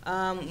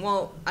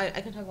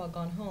 I can talk about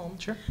Gone Home.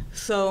 Sure.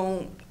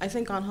 So I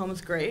think Gone Home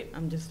is great.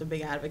 I'm just a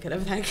big advocate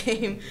of that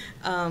game.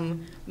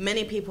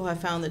 Many people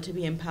have found it to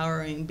be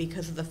empowering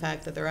because of the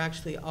fact that there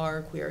actually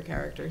are queer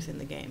characters in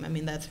the game. I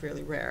mean, that's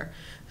really rare.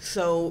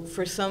 So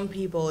for some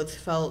people, it's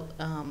felt,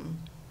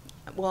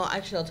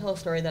 actually, I'll tell a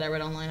story that I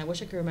read online. I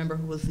wish I could remember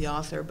who was the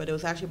author, but it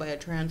was actually by a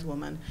trans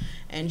woman.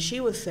 And she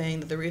was saying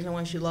that the reason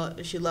why she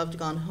loved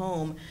Gone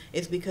Home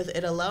is because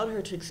it allowed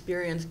her to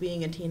experience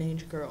being a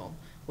teenage girl,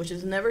 which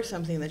is never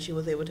something that she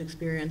was able to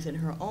experience in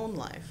her own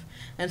life.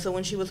 And so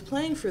when she was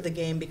playing through the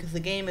game, because the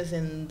game is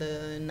in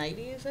the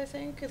 90s, I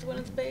think, is when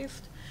it's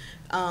based,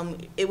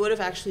 it would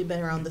have actually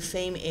been around the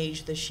same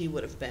age that she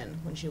would have been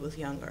when she was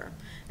younger.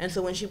 And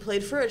so when she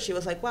played through it, she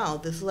was like, wow,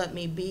 this let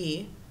me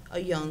be a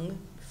young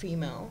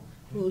female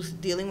who's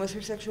dealing with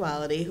her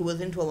sexuality, who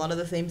was into a lot of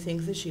the same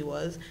things that she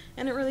was,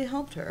 and it really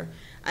helped her.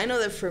 I know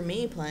that for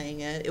me playing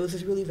it, it was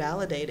just really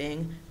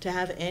validating to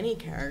have any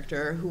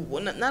character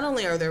who, not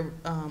only are there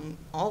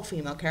all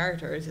female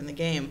characters in the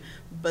game,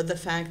 but the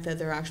fact that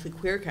they're actually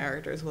queer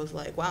characters was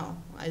like, wow,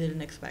 I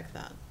didn't expect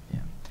that.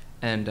 Yeah,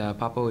 and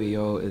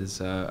Papo.io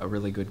is a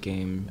really good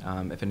game,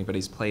 if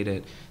anybody's played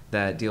it,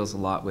 that deals a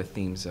lot with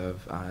themes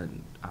of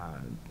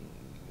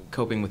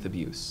coping with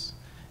abuse.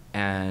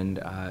 And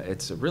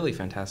it's a really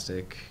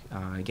fantastic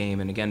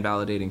game, and again,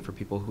 validating for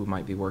people who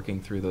might be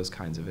working through those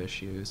kinds of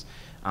issues.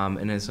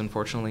 And it's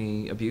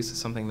unfortunately, abuse is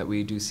something that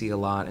we do see a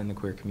lot in the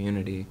queer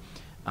community,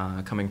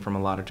 coming from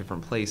a lot of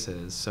different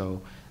places.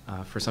 So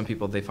for some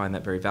people, they find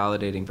that very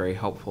validating, very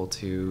helpful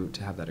to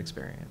have that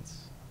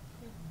experience.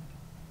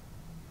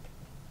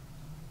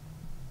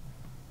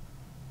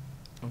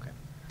 Okay.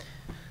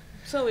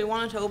 So we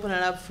wanted to open it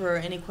up for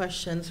any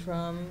questions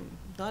from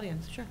the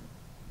audience. Sure.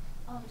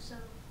 So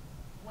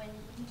when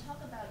you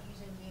talk about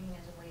using gaming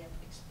as a way of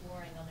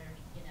exploring other,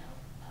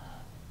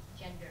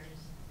 genders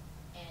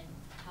and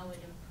how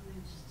it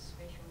improves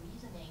spatial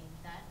reasoning,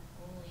 that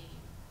only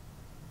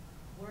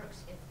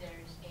works if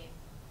there's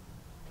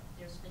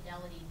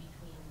fidelity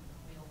between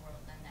real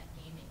world and that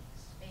gaming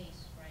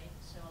space, right?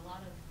 So I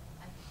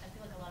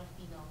feel like a lot of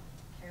female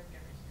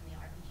characters in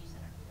the RPGs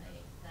that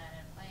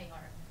I'm playing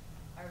are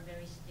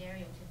very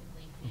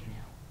stereotypically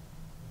female.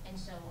 And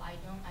so I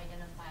don't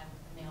identify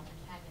with the male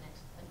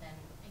protagonist, but then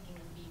picking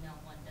the female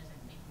one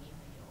doesn't make me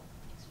feel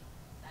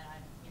that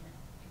I'm,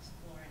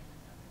 exploring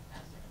another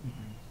facet of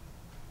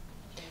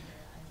gender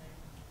either.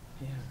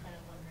 Yeah. Just kind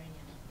of wondering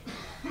if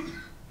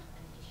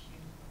that's an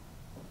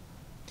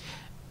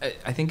issue.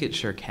 I think it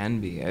sure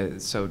can be.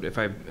 So if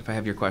I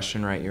have your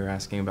question right, you're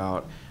asking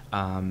about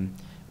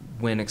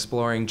when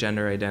exploring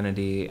gender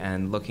identity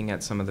and looking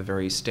at some of the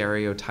very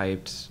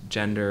stereotyped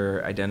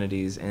gender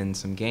identities in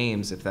some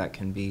games, if that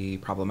can be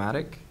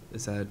problematic.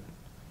 Is that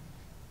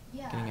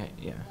getting it?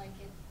 Yeah. Like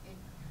it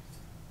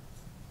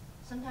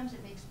sometimes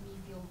it makes me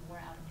feel more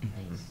out of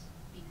place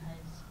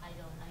because I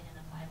don't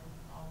identify with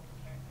all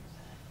the characters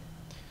that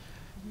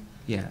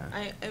I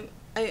feel. Yeah.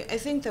 I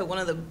think that one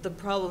of the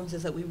problems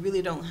is that we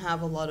really don't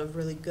have a lot of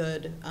really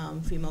good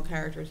female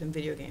characters in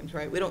video games,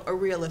 right? We don't, or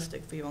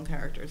realistic female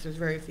characters. There's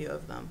very few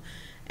of them.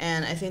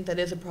 And I think that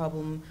is a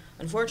problem,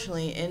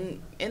 unfortunately,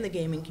 in the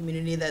gaming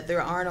community, that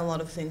there aren't a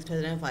lot of things to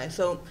identify.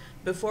 So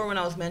before, when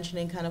I was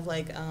mentioning kind of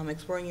like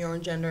exploring your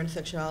own gender and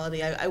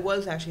sexuality, I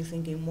was actually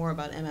thinking more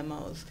about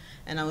MMOs.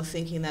 And I was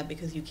thinking that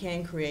because you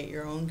can create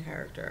your own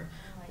character.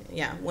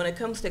 Yeah, when it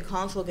comes to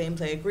console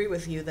games, I agree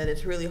with you that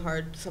it's really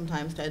hard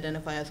sometimes to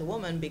identify as a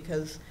woman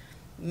because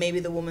maybe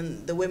the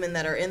women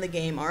that are in the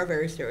game are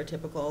very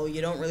stereotypical.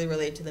 You don't really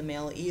relate to the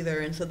male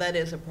either, and so that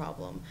is a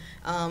problem.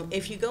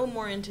 If you go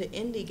more into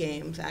indie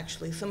games,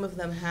 actually, some of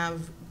them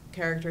have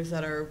characters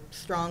that are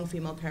strong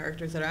female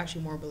characters that are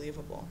actually more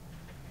believable.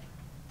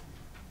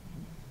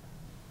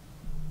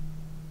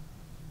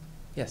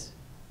 Yes.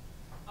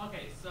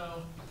 Okay,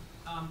 so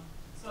at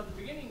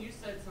the beginning you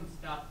said some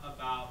stuff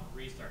about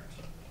research,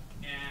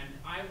 and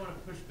I want to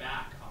push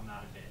back on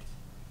that a bit.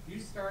 You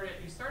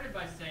started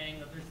by saying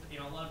that there's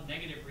a lot of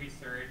negative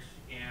research,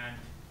 and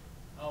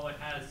it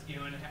has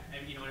and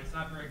it's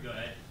not very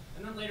good.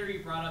 And then later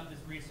you brought up this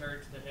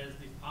research that has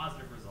these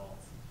positive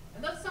results,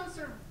 and that sounds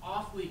sort of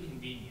awfully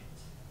convenient.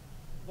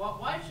 What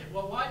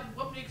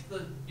makes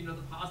the the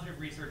positive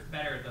research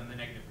better than the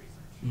negative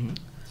research?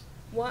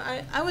 Well,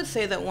 I would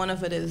say that one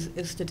of it is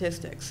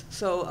statistics.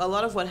 So a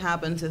lot of what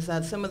happens is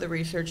that some of the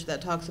research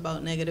that talks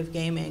about negative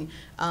gaming,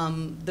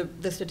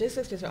 the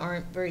statistics just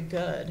aren't very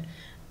good.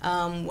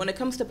 When it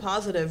comes to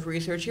positive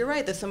research, you're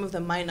right that some of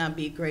them might not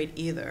be great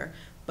either.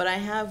 But I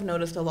have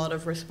noticed a lot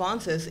of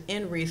responses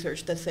in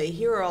research that say,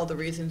 here are all the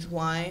reasons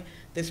why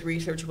this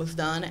research was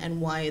done and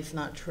why it's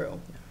not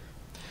true.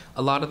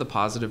 A lot of the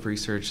positive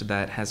research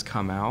that has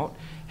come out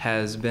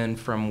has been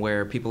from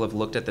where people have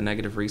looked at the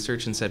negative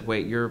research and said,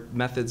 wait, your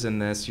methods in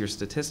this, your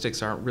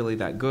statistics aren't really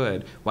that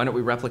good. Why don't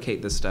we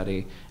replicate this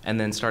study? And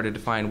then started to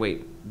find,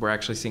 wait, we're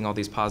actually seeing all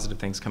these positive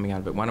things coming out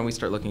of it. Why don't we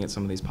start looking at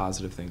some of these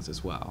positive things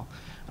as well?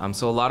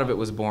 So a lot of it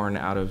was born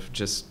out of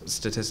just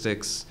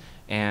statistics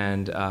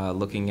and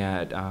looking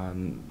at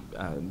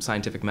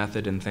scientific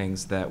method and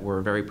things that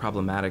were very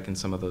problematic in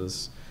some of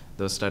those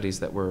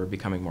studies that were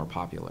becoming more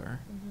popular.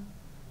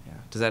 Yeah.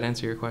 Does that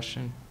answer your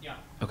question? Yeah.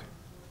 Okay.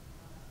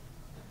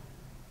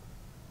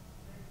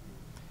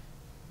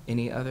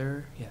 Any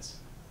other? Yes.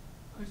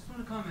 I just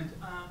want to comment.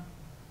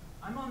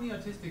 I'm on the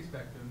autistic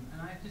spectrum,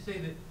 and I have to say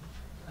that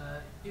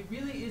it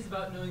really is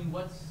about knowing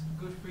what's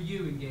good for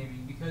you in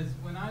gaming, because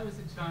when I was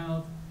a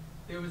child,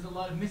 there was a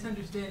lot of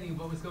misunderstanding of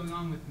what was going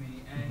on with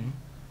me, and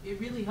it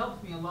really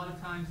helped me a lot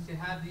of times to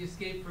have the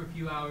escape for a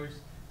few hours,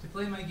 to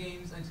play my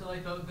games until I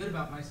felt good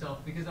about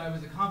myself, because I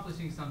was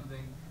accomplishing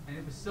something, and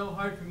it was so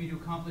hard for me to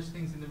accomplish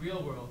things in the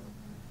real world.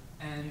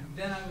 And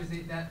then I was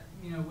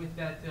with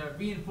that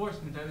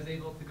reinforcement, I was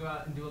able to go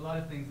out and do a lot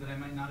of things that I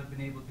might not have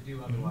been able to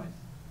do otherwise.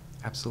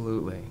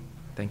 Absolutely.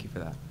 Thank you for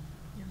that.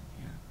 Yeah.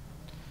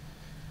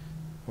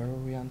 Where were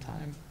we on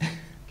time?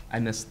 I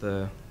missed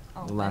the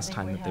last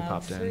time that they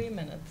popped in. 3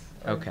 minutes.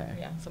 Okay.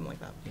 Yeah, something like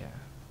that.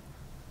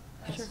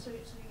 Yeah. So you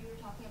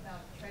were talking about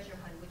Treasure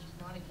Hunt, which is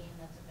not a game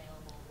that's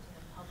available to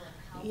the public.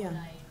 How Yeah. would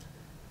I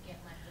get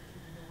my foot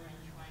through the door and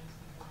try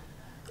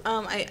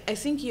something like that? I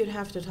think you'd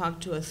have to talk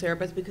to a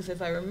therapist, because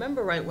if I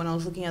remember right, when I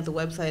was looking at the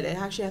website, it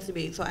actually has to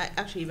be, so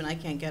even I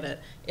can't get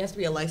it. It has to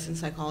be a licensed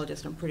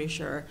psychologist, I'm pretty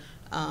sure,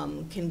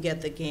 can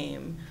get the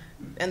game.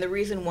 And the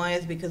reason why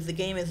is because the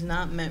game is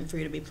not meant for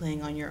you to be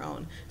playing on your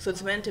own. So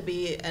it's meant to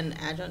be an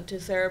adjunct to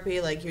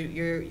therapy, like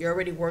you're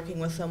already working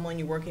with someone,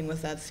 you're working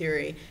with that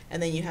theory,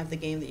 and then you have the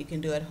game that you can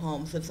do at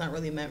home, so it's not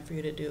really meant for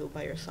you to do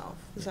by yourself.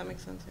 Does that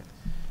make sense?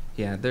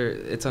 Yeah,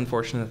 it's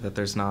unfortunate that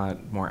there's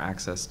not more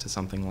access to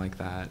something like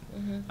that,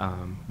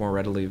 more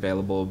readily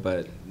available,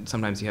 but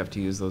sometimes you have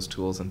to use those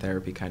tools in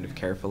therapy kind of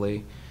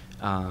carefully.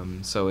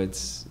 So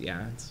it's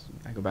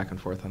I go back and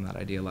forth on that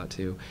idea a lot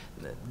too.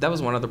 That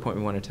was one other point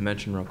we wanted to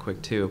mention real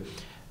quick too.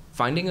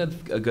 Finding a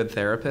good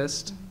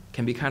therapist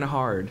can be kind of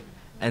hard.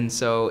 And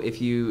so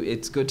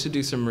it's good to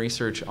do some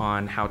research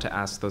on how to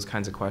ask those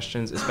kinds of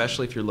questions,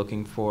 especially if you're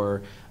looking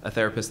for a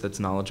therapist that's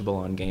knowledgeable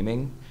on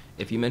gaming.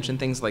 If you mention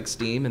things like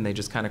Steam and they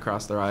just kind of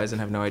cross their eyes and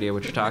have no idea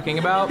what you're talking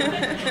about,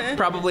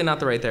 probably not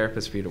the right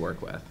therapist for you to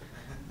work with.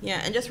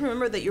 Yeah, and just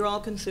remember that you're all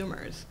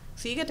consumers.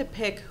 So you get to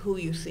pick who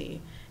you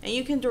see. And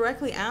you can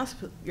directly ask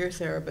your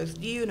therapist,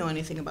 do you know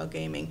anything about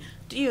gaming?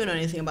 Do you know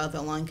anything about the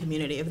online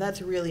community? If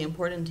that's really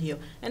important to you.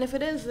 And if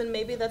it is, then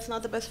maybe that's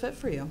not the best fit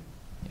for you.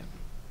 Yep.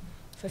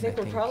 So I think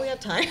we're probably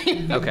at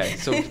time. Okay,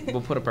 so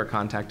we'll put up our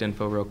contact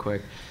info real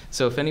quick.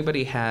 So if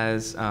anybody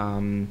has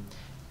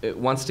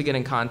wants to get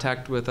in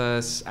contact with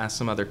us, ask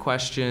some other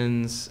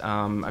questions,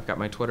 I've got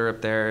my Twitter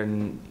up there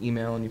and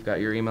email, and you've got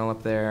your email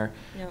up there.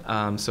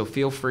 Yep. So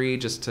feel free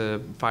just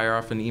to fire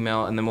off an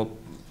email, and then we'll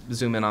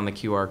zoom in on the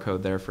QR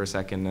code there for a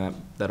second.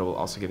 That'll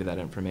also give you that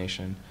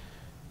information.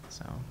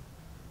 So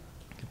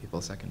give people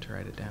a second to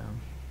write it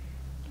down.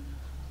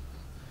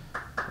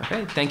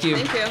 Okay, thank you.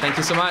 Thank you. Thank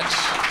you so much.